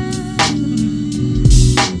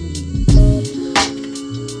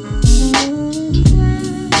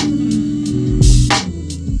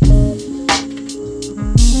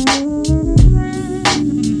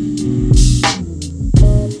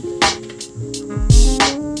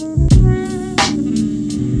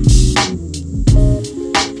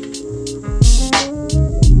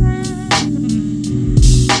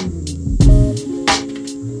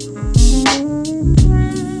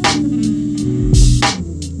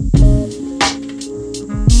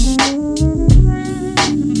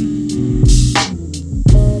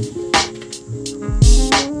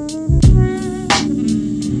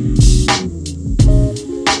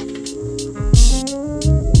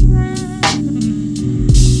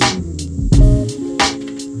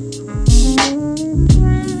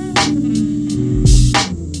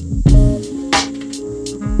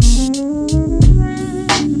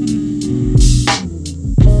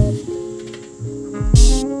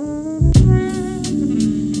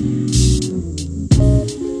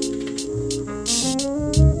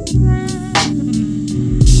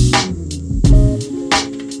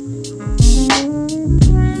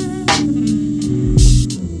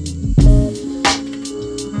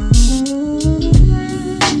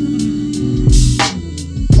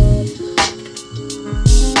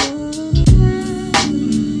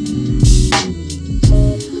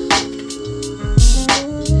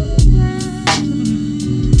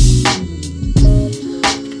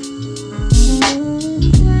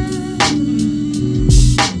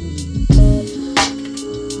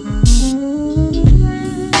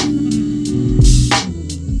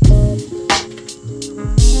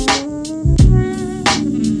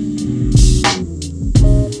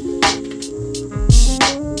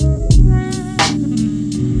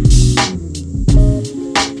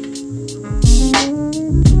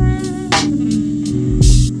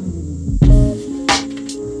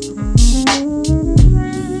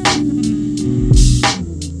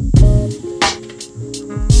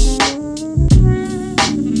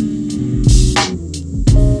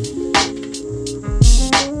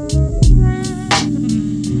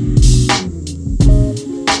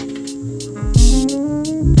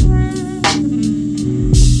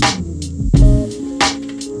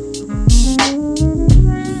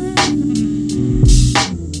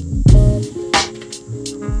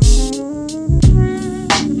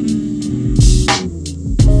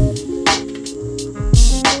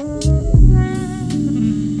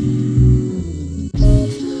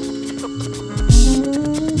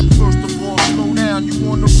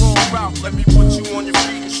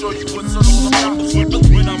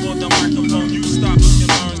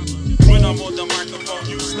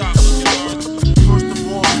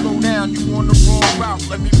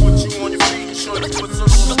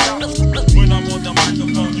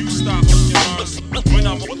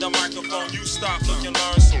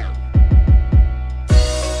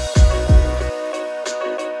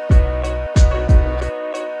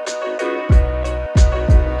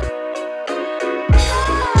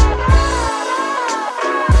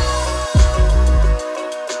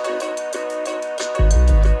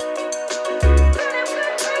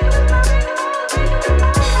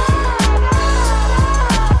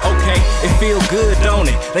 Feel good, don't on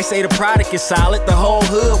it. They say the product is solid, the whole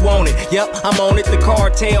hood want it. Yep, I'm on it, the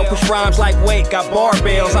cartel. Push rhymes like weight, got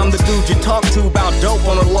barbells. I'm the dude you talk to about dope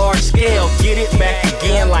on a large scale. Get it back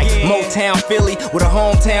again like Motown Philly, with a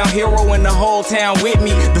hometown hero and the whole town with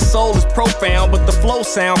me. The soul is profound, but the flow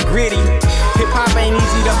sound gritty. Hip-hop ain't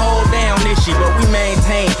easy to hold down this shit, but we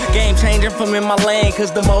maintain. Game changing from in my lane,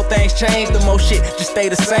 cause the more things change, the more shit just stay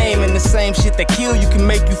the same. And the same shit that kill you can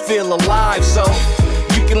make you feel alive. So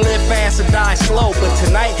you can live fast or die slow, but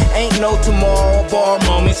tonight ain't no tomorrow. Bar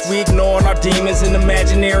moments, we ignoring our demons and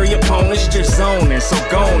imaginary opponents, just zoning. So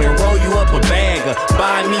go on and roll you up a bag or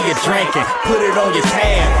buy me a drink and put it on your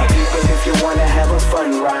tab. People, if you wanna have a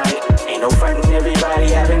fun ride, ain't no frontin',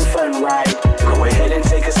 everybody having fun, right? Go ahead and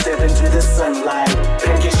take a step into the sunlight.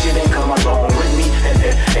 Pack your shit and come along with me.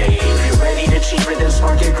 Hey, if you're ready to cheat it, then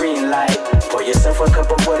spark your green light. Pour yourself a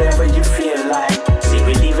cup of whatever you feel like. See,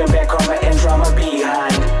 we leaving back karma and drama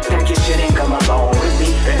behind. Pack your shit and come along with me.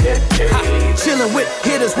 Chillin' with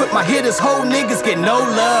hitters, with my hitters, whole niggas get no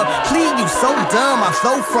love. Please, you so dumb, I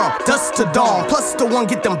flow from dusk to dawn. Plus the one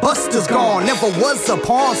get them busters gone. Never was a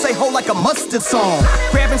pawn, say ho like a mustard song.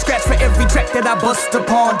 Grab and scratch for every track that I bust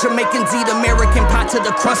upon. Jamaicans eat American pie till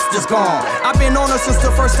the crust is gone. I've been on her since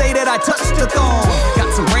the first day that I touched the thong.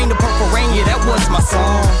 Got some rain to purple rain, yeah, that was my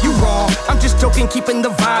song. You wrong, I'm just joking, keeping the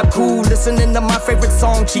vibe cool. Listening to my favorite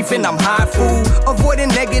song, Chief, and I'm high food. Avoiding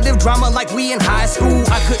negative drama like we in high school.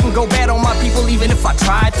 I couldn't go bad on my people even if I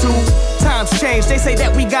tried to. Times change, they say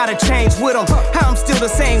that we gotta change with them. How I'm still the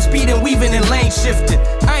same, speeding, weaving, and lane shifting.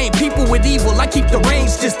 I ain't people with evil, I keep the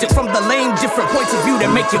range distant from the lame different points of view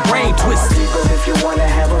that make your brain twisted. People, if you wanna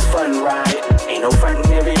have a fun ride, ain't no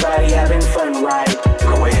frontin', everybody having fun, right?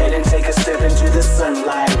 Go ahead and take a step into the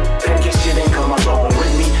sunlight. Pack your shit and come along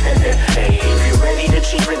with me. Hey, if you're ready to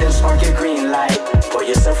cheat it, then spark your green light. Pour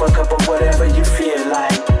yourself a cup of whatever you feel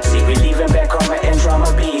like. See, we leaving back karma and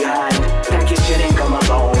drama behind. Pack your shit and come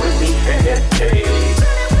along with me. Hey.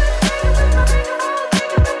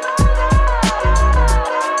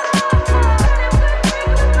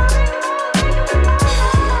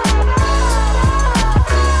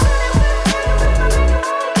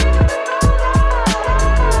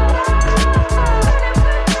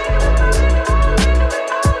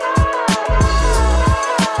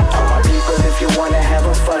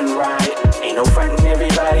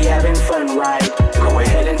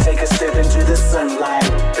 Sunlight,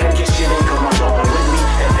 pack your shit and come along with me.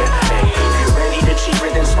 Hey, if you're ready to cheat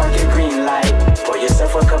it, then spark your green light. Pour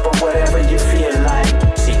yourself a cup of whatever you feel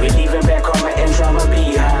like. See, we leaving back karma and drama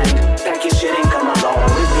behind. Pack your shit and come along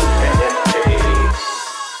with me. Hey.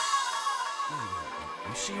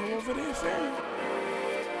 You see her over there, fam?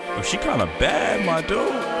 Oh, she kinda bad, my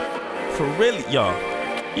dude. For really, y'all.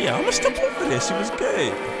 Yeah, I'ma step over there. She was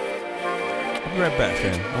good. I'll be right back,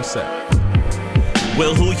 fam. One sec.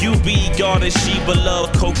 Well, who you be, God and Sheba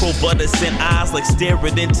love? Cocoa butter sent eyes like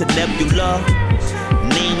staring into nebula.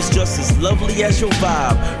 Names just as lovely as your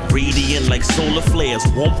vibe, radiant like solar flares,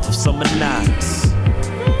 warmth of summer nights.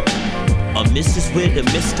 A missus with a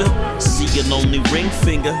mister, see a lonely ring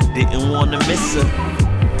finger, didn't wanna miss her.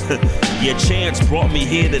 Your chance brought me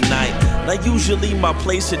here tonight. Like usually my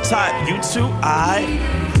place is tight. You too, I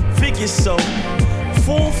figure so.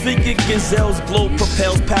 Full-figured gazelles glow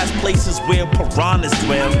propels past places where piranhas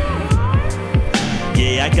dwell.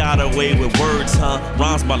 Yeah, I got away with words, huh?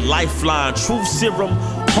 Rhymes my lifeline, truth serum,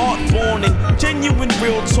 heart-born and genuine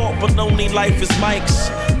real talk, but only life is Mike's.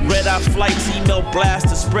 Red-eye flights, email blast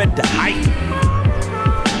to spread the hype.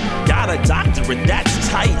 Got a doctorate, that's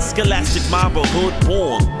tight. Scholastic Mamba hood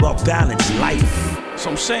born, well-balanced life. So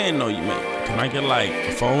I'm saying though, you man, can I get like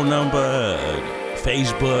a phone number,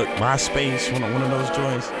 Facebook, MySpace, one of those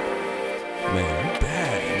joints? Man, you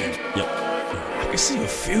bad, man. Yo, I can see a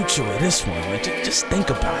future with this one, man. Just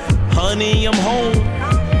think about it. Honey, I'm home.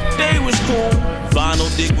 Day was cool.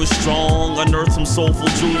 Vinyl dig was strong. Unearthed some soulful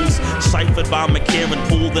jewels. Ciphered by McCarran,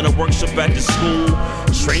 pulled in a workshop at the school.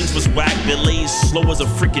 Trains was whack, delays slow as a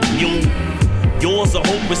freaking mule. Yours, I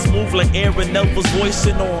hope it's smooth like Aaron Neville's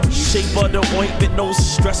voicing on shea butter ointment, no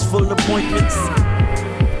stressful appointments.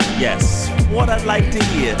 Yes, what I'd like to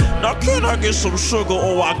hear. Now can I get some sugar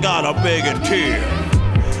or I gotta beg and tear?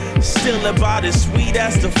 Still about as sweet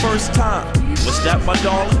as the first time. Was that my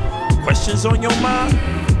darling? Questions on your mind?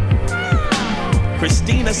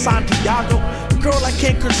 Christina Santiago, girl I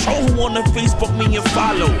can't control who on the Facebook me and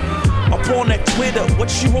follow. Up on that Twitter,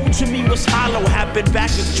 what you wrote to me was hollow. Happened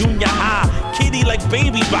back in junior high, kitty like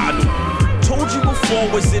baby bottle. Told you before,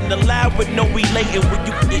 was in the lab with no relating.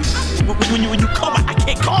 When you come, I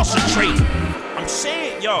can't concentrate. I'm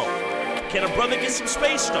saying, yo, can a brother get some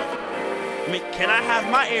space though? I mean, can I have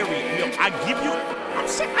my area? Yo, I give you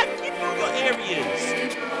your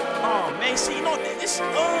areas. Oh man, see, you know, this for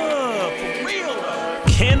real though.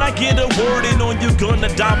 Can I get a word in on you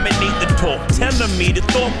gonna dominate the talk? Telling me the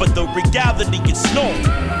thought, but the reality is no.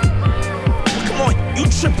 Come on, you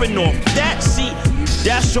tripping off that? See,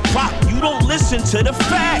 that's your prop. You don't listen to the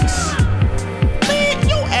facts. Man,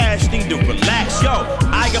 your ass need to relax. Yo,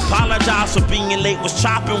 I apologize for being late, was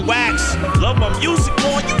chopping wax. Love my music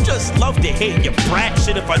more, you just love to hate your brat.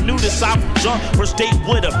 Shit, if I knew this out from jump, first date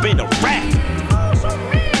would've been a rap.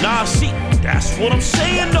 Nah, see, that's what I'm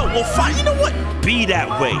saying though. Well, fine, you know what? Be that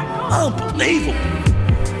way. Unbelievable.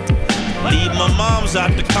 Leave my mom's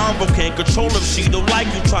out the convo, can't control if she don't like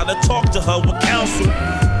you. Try to talk to her with counsel.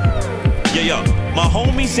 Yeah, my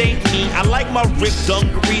homies ain't me. I like my Rick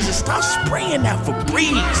dungarees and stop spraying that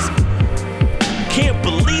Febreze. Can't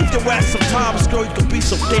believe the rest sometimes, girl, you can be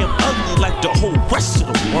so damn ugly like the whole rest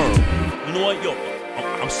of the world. You know what, yo?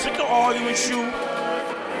 I'm sick of arguing with you.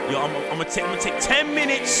 Yo, I'm gonna take 10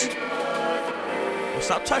 minutes. Yo,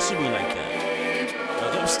 stop touching me like that.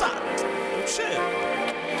 Yo, stop. Yo, shit.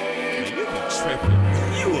 Man, you be tripping.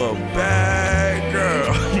 You a bad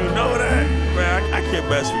girl. You know that? Man, I can't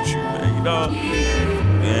mess with you, man. You know?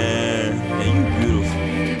 Man, you beautiful.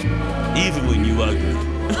 Even when you ugly.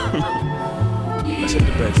 Let's hit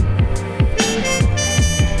the bedroom.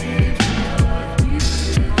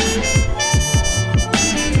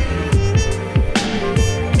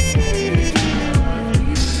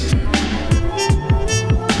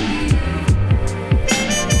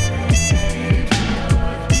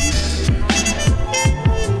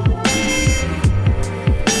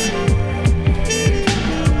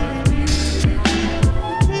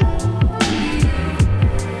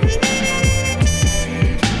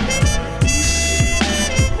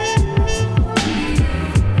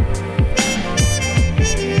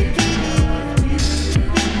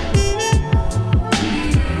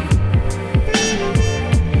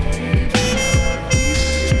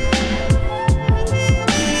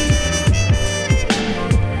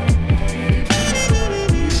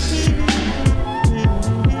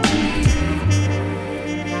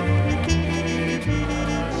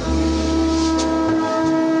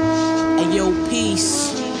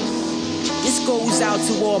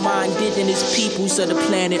 Of the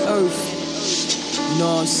planet Earth, you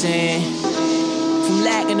know what I'm saying? From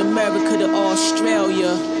Latin America to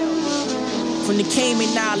Australia, from the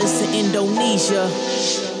Cayman Islands to Indonesia,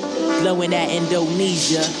 blowing at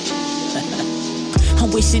Indonesia. I'm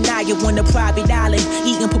wishing I could win a private island,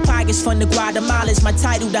 eating papayas from the Guatemalans. My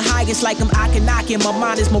title the highest, like I'm Akhenaken. My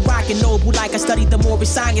mind is Moroccan noble, like I studied the more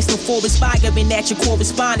science before inspiring at your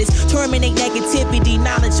correspondence. Terminate negativity,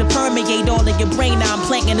 knowledge will permeate all of your brain. Now I'm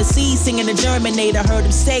planting the seed, singing the germinator. Heard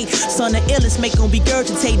him say, son of illest, make him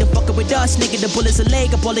regurgitate. The fucker with us, nigga, the bullet's a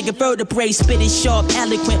leg, up all of your vertebrae. Spit it sharp,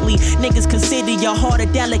 eloquently. Niggas consider your heart a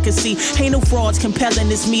delicacy. Ain't no frauds compelling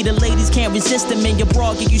this me. The ladies can't resist them in your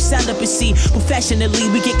broad, give you celibacy. Professionally,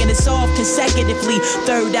 we kicking this off consecutively.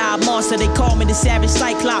 Third eye monster, they call me the savage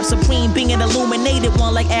cyclops. Supreme being illuminated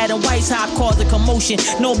one like Adam Weishaupt. Caused a commotion,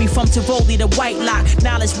 know me from Tivoli to White Lock.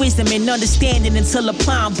 Knowledge, wisdom, and understanding until a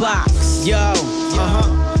palm box. Yo,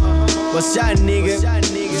 what's up, nigga?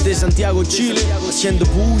 Desde Santiago, Chile, haciendo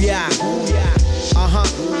bulla.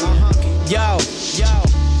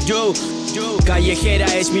 Yo. Callejera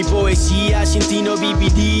es mi poesía, sin ti no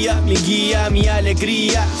viviría, mi guía, mi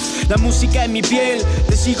alegría. La música en mi piel,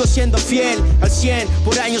 te sigo siendo fiel, al 100,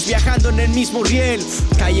 por años viajando en el mismo riel.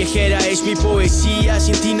 Callejera es mi poesía,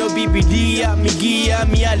 sin ti no viviría, mi guía,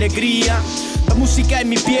 mi alegría. La música en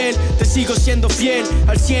mi piel, te sigo siendo fiel,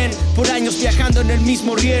 al 100, por años viajando en el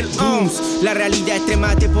mismo riel. La realidad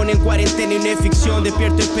extrema te pone en cuarentena y no es ficción.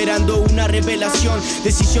 Despierto esperando una revelación.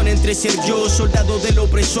 Decisión entre ser yo, soldado del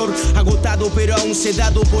opresor, agotado pero aún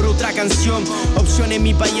sedado por otra canción. Opción en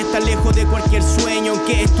mi país está lejos de cualquier sueño.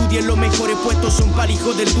 Aunque estudien los mejores puestos son para el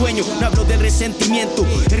hijo del dueño. No hablo del resentimiento,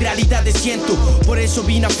 en realidad de siento. Por eso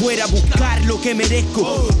vine afuera a buscar lo que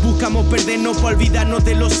merezco. Buscamos perdernos para olvidarnos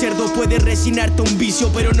de los cerdos. Puede resignar un vicio,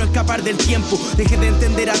 pero no escapar del tiempo. Deje de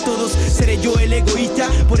entender a todos, seré yo el egoísta.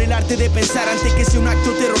 Por el arte de pensar antes que sea un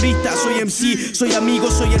acto terrorista. Soy MC, soy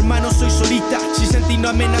amigo, soy hermano, soy solista. Si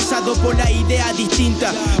sentirnos amenazado por la idea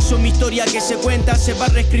distinta. Son mi historia que se cuenta, se va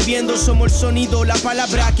reescribiendo. Somos el sonido, las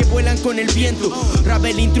palabras que vuelan con el viento. Rap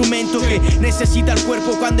el instrumento que necesita el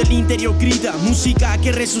cuerpo cuando el interior grita. Música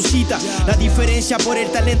que resucita. La diferencia por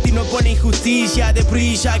el talento y no por la injusticia.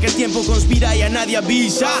 Deprisa que el tiempo conspira y a nadie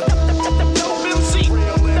avisa.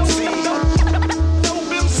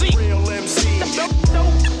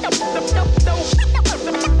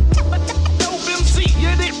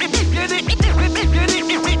 Get it.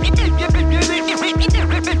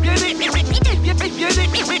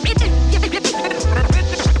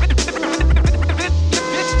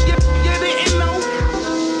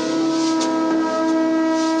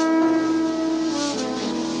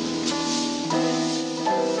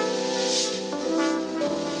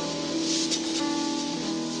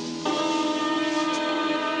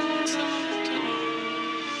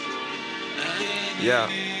 Yeah.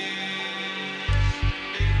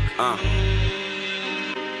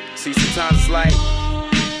 See, sometimes it's like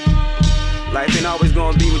life ain't always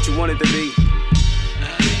gonna be what you want it to be.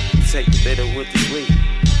 Take the bitter with the sweet.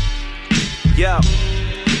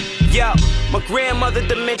 Yo, my grandmother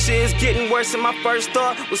dementia is getting worse, and my first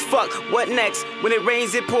thought was fuck, what next? When it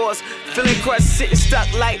rains, it pours. Feeling crushed, sitting stuck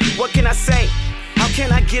like, what can I say? How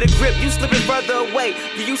can I get a grip? You slipping further away.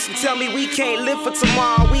 You used to tell me we can't live for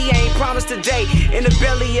tomorrow. We ain't promised today. In the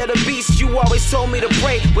belly of the beast, you always told me to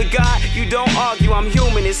pray. With God, you don't argue. I'm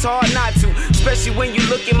human. It's hard not to. Especially when you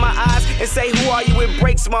look in my eyes and say, who are you? It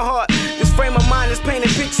breaks my heart. This frame of mind is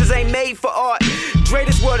painting pictures ain't made for art. Dre,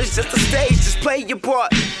 this world is just a stage. Just play your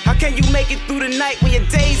part. How can you make it through the night when your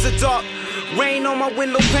days are dark? Rain on my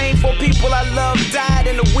window pane for people I love died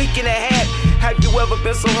in a week and a half. Have you ever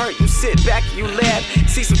been so hurt you sit back and you laugh?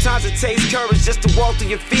 See, sometimes it takes courage just to walk through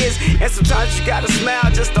your fears, and sometimes you gotta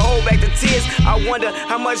smile just to hold back the tears. I wonder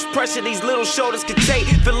how much pressure these little shoulders can take.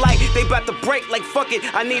 Feel like they about to break, like fuck it,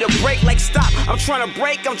 I need a break, like stop. I'm trying to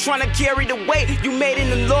break, I'm trying to carry the weight. You made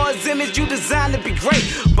in the Lord's image, you designed to be great.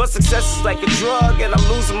 But success is like a drug and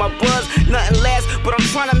I'm losing my buzz. Nothing lasts, but I'm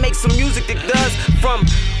trying to make some music that does. From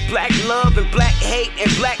black love and black hate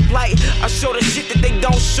and black plight, I show the shit that they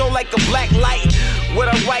don't show like a black light. What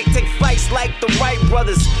I write, take flights like the Wright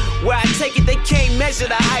brothers. Where I take it, they can't measure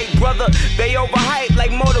the height, brother. They overhyped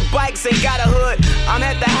like motorbikes, ain't got a hood. I'm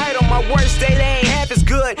at the height on my worst day, they ain't half as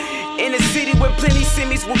good. In a city where plenty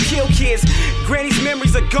simmies will kill kids. Granny's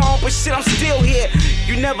memories are gone, but shit, I'm still here.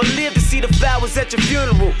 You never lived to see the flowers at your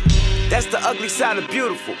funeral. That's the ugly side of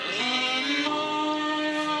beautiful.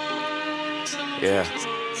 Yeah.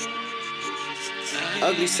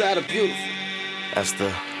 Ugly side of beautiful. That's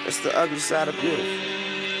the ugly side of beautiful.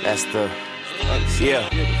 That's the yeah.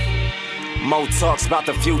 Mo talks about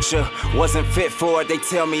the future. Wasn't fit for it, they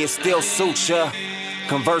tell me it still suits ya.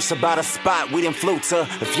 Converse about a spot we didn't flew to.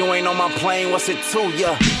 If you ain't on my plane, what's it to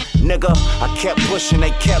ya? Nigga, I kept pushing,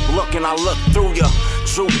 they kept looking, I looked through ya.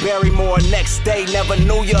 Drew Barrymore, next day, never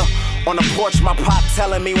knew ya. On the porch, my pop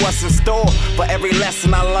telling me what's in store. For every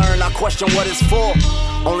lesson I learn, I question what it's for.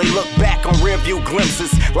 Only look back on rear view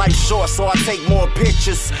glimpses. Life's short, so I take more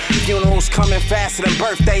pictures. Funerals coming faster than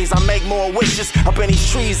birthdays, I make more wishes. Up in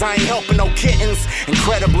these trees, I ain't helping no kittens.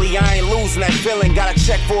 Incredibly, I ain't losing that feeling. Gotta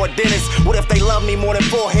check for a dentist. What if they love me more than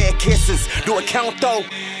forehead kisses? Do it count though?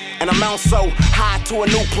 And I'm out so high to a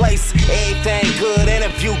new place. Everything good,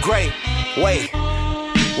 interview great. Wait,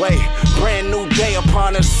 brand new day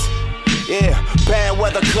upon us. Yeah, bad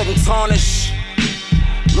weather couldn't tarnish.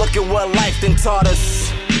 Look at what life done taught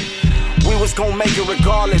us. We was gon' make it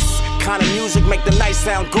regardless. Kind of music make the night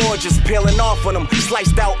sound gorgeous. Peeling off on them,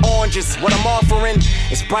 sliced out oranges. What I'm offering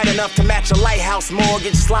is bright enough to match a lighthouse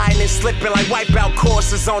mortgage. Sliding and slipping like wipeout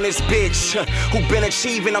courses on this bitch. Who been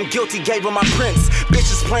achieving, I'm guilty, gave her my prints.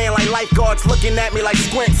 Bitches playing like lifeguards, looking at me like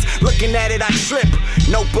squints. Looking at it, I trip,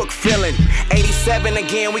 notebook feeling. 87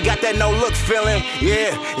 again, we got that no look feeling.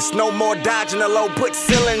 Yeah, it's no more dodging the low put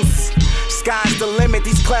ceilings. Sky's the limit,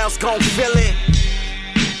 these clouds gon' fill it.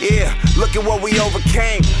 Yeah, look at what we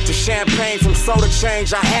overcame. To champagne from soda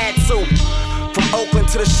change, I had to. From Oakland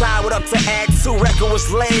to the Chi, what up to add to? Record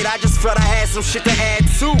was laid, I just felt I had some shit to add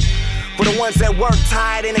to. For the ones that worked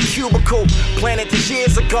tired in a cubicle, planned this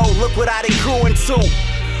years ago, look what I done grew into.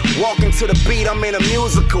 Walking to the beat, I'm in a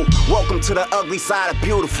musical. Welcome to the ugly side of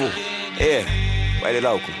beautiful. Yeah, right at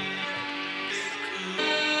Oakland.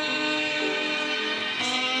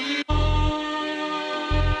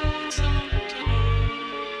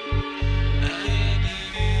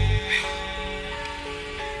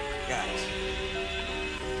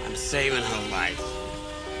 Saving her life.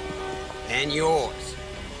 And yours.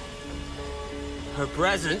 Her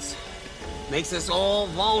presence makes us all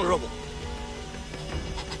vulnerable.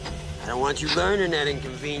 I don't want you learning that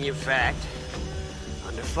inconvenient fact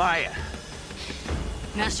under fire.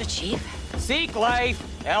 Master Chief? Seek life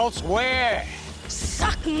elsewhere.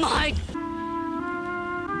 Suck my...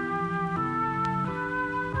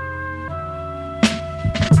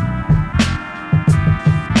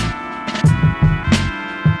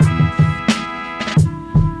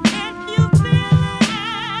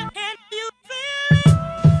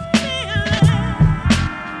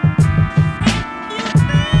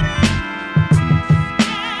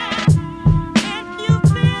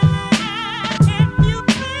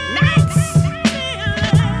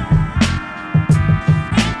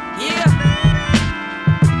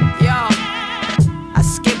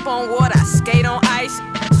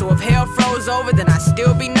 Over, then I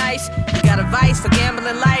still be nice. You got advice for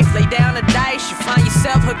gambling life. Lay down the dice. You find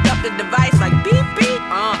yourself hooked up to the device like beep beep.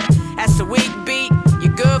 That's a weak beat. You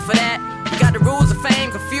good for that. You got the rules of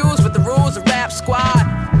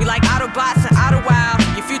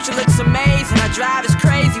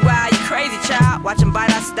watch and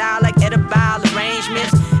bite our style like edible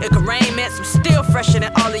arrangements. It could rain mints, I'm still fresher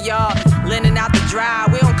than all of y'all. Linen out the dry,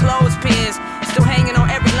 we on clothespins. Still hanging on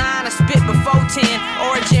every line I spit before 10.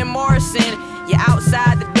 Origin Morrison, you're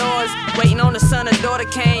outside the doors, waiting on the son or daughter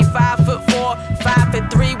came. 5'4",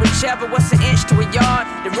 5'3", whichever, what's an inch to a yard.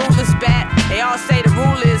 The ruler's back, they all say the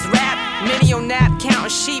ruler is rap. Many on nap, counting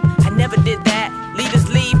sheep, I never did that. Leaders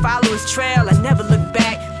lead, followers trail, I never look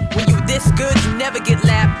back. When you this good, you never get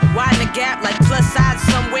lapped. Widen the gap like plus size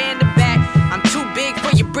somewhere in the back. I'm too big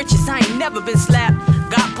for your britches, I ain't never been slapped.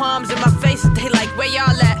 Got palms in my face, they like, where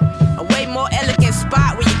y'all at? A way more elegant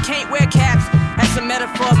spot where you can't wear caps. That's a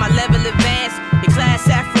metaphor, my level advanced. Your class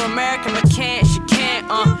Afro-American mechanics, you can't,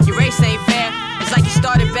 your race ain't fair. It's like you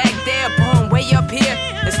started back there, boom, way up here.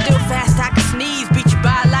 And still fast, I can sneeze, beat you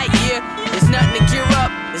by a light year. There's nothing to gear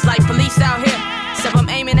up, it's like police out here. Except I'm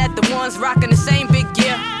aiming at the ones rocking the same big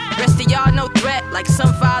gear. Rest of y'all no threat, like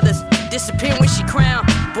some fathers disappear when she crowned.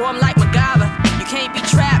 Boy, I'm like MacGyver, you can't be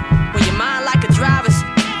trapped when your mind like a driver's.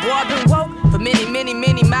 Boy, I've been woke for many, many,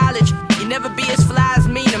 many mileage. You never be as fly as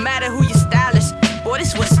me, no matter who your stylist. Boy,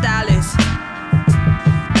 this what style is.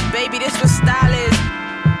 Baby, this what style is.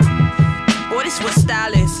 Boy, this what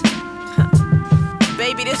style is.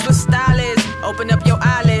 Baby, this what style is. Open up your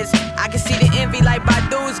eyelids. I can see the envy like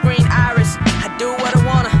Badu's green iris. I do what I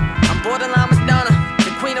wanna. I'm borderline Madonna,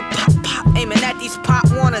 the queen of pop pop, aiming at these pop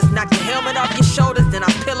warners. Knock the helmet off your shoulders, then I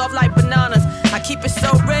peel off like bananas. I keep it so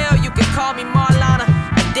real, you can call me Marlana.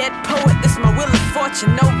 A dead poet, this my Wheel of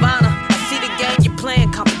Fortune, no Vanna. I see the game you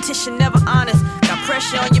playing, competition never honest. Got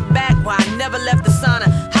pressure on your back, why I never left the sauna.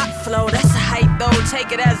 Hot flow, that's a hype though,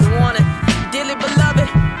 take it as a warning. Dearly beloved,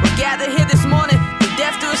 we're gathered here this morning. From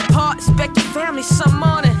death to his part, expect your family some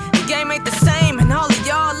morning. The game ain't the same, and all of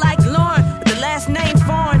y'all like Lauren. With the last name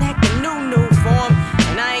foreign, acting new form.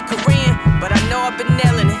 And I ain't Korean, but I know I've been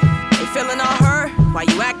nailing it. They feeling all hurt, why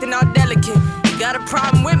you acting all delicate? You got a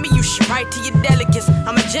problem with me, you should write to your delegates.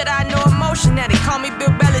 I'm a Jedi, no emotion, now they call me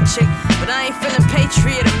Bill Belichick. But I ain't feeling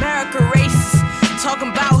patriot, America racist.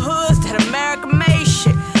 Talking about hoods that America made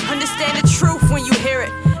shit. Understand the truth when you hear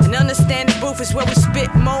it. And understand the booth is where we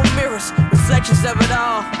spit more mirrors. Reflections of it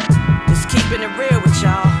all. Just keeping it real with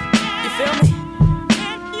y'all. You feel me?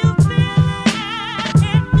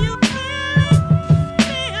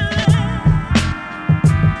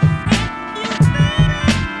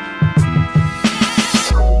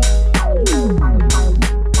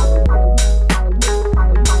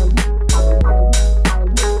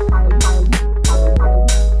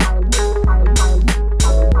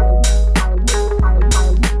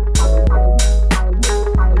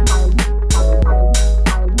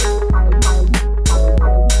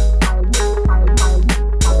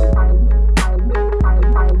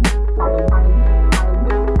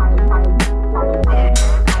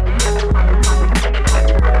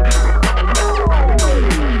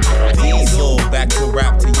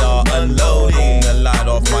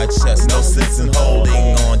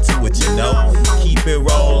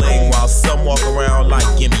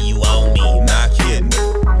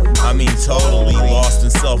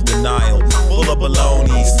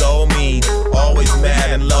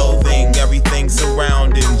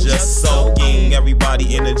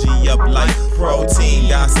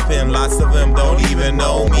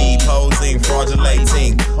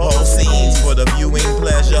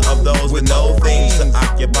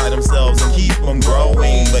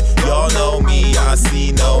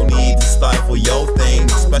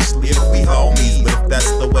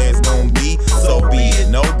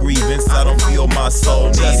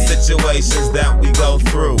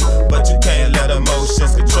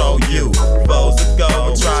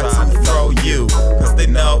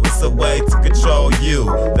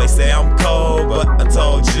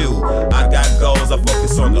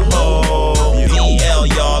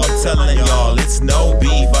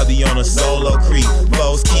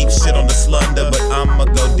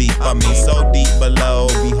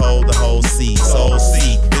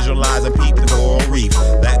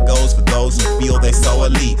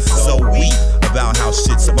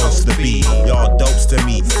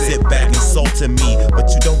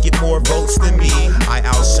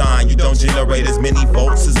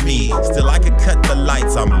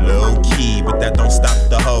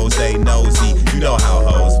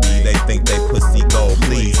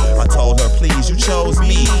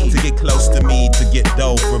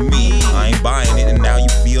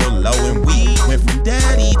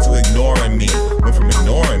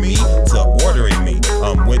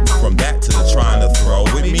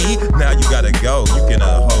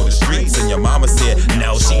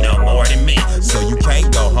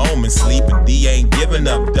 Sleep and D ain't giving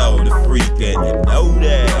up dough to freak, and you know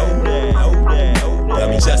that.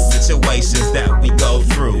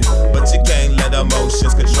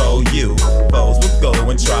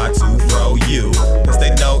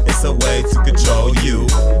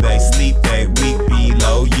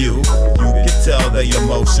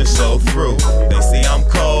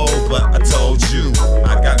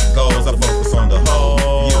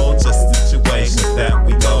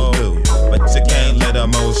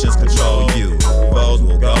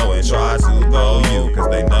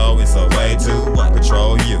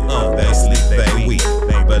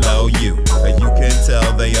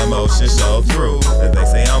 emotions show through. And they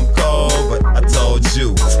say I'm cold, but I told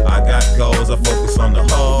you I got goals, I focus on the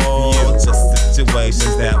whole. Just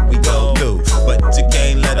situations that we go through, but you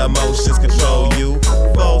can't let emotions control you.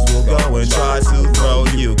 Foes will go and try to throw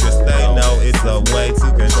you, cause they know it's a way to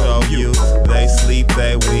control you. They sleep,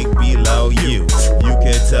 they weak below you. You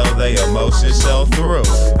can tell they emotions show through.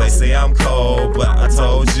 They say I'm cold, but I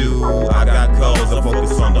told you I got goals, I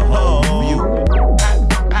focus on the whole.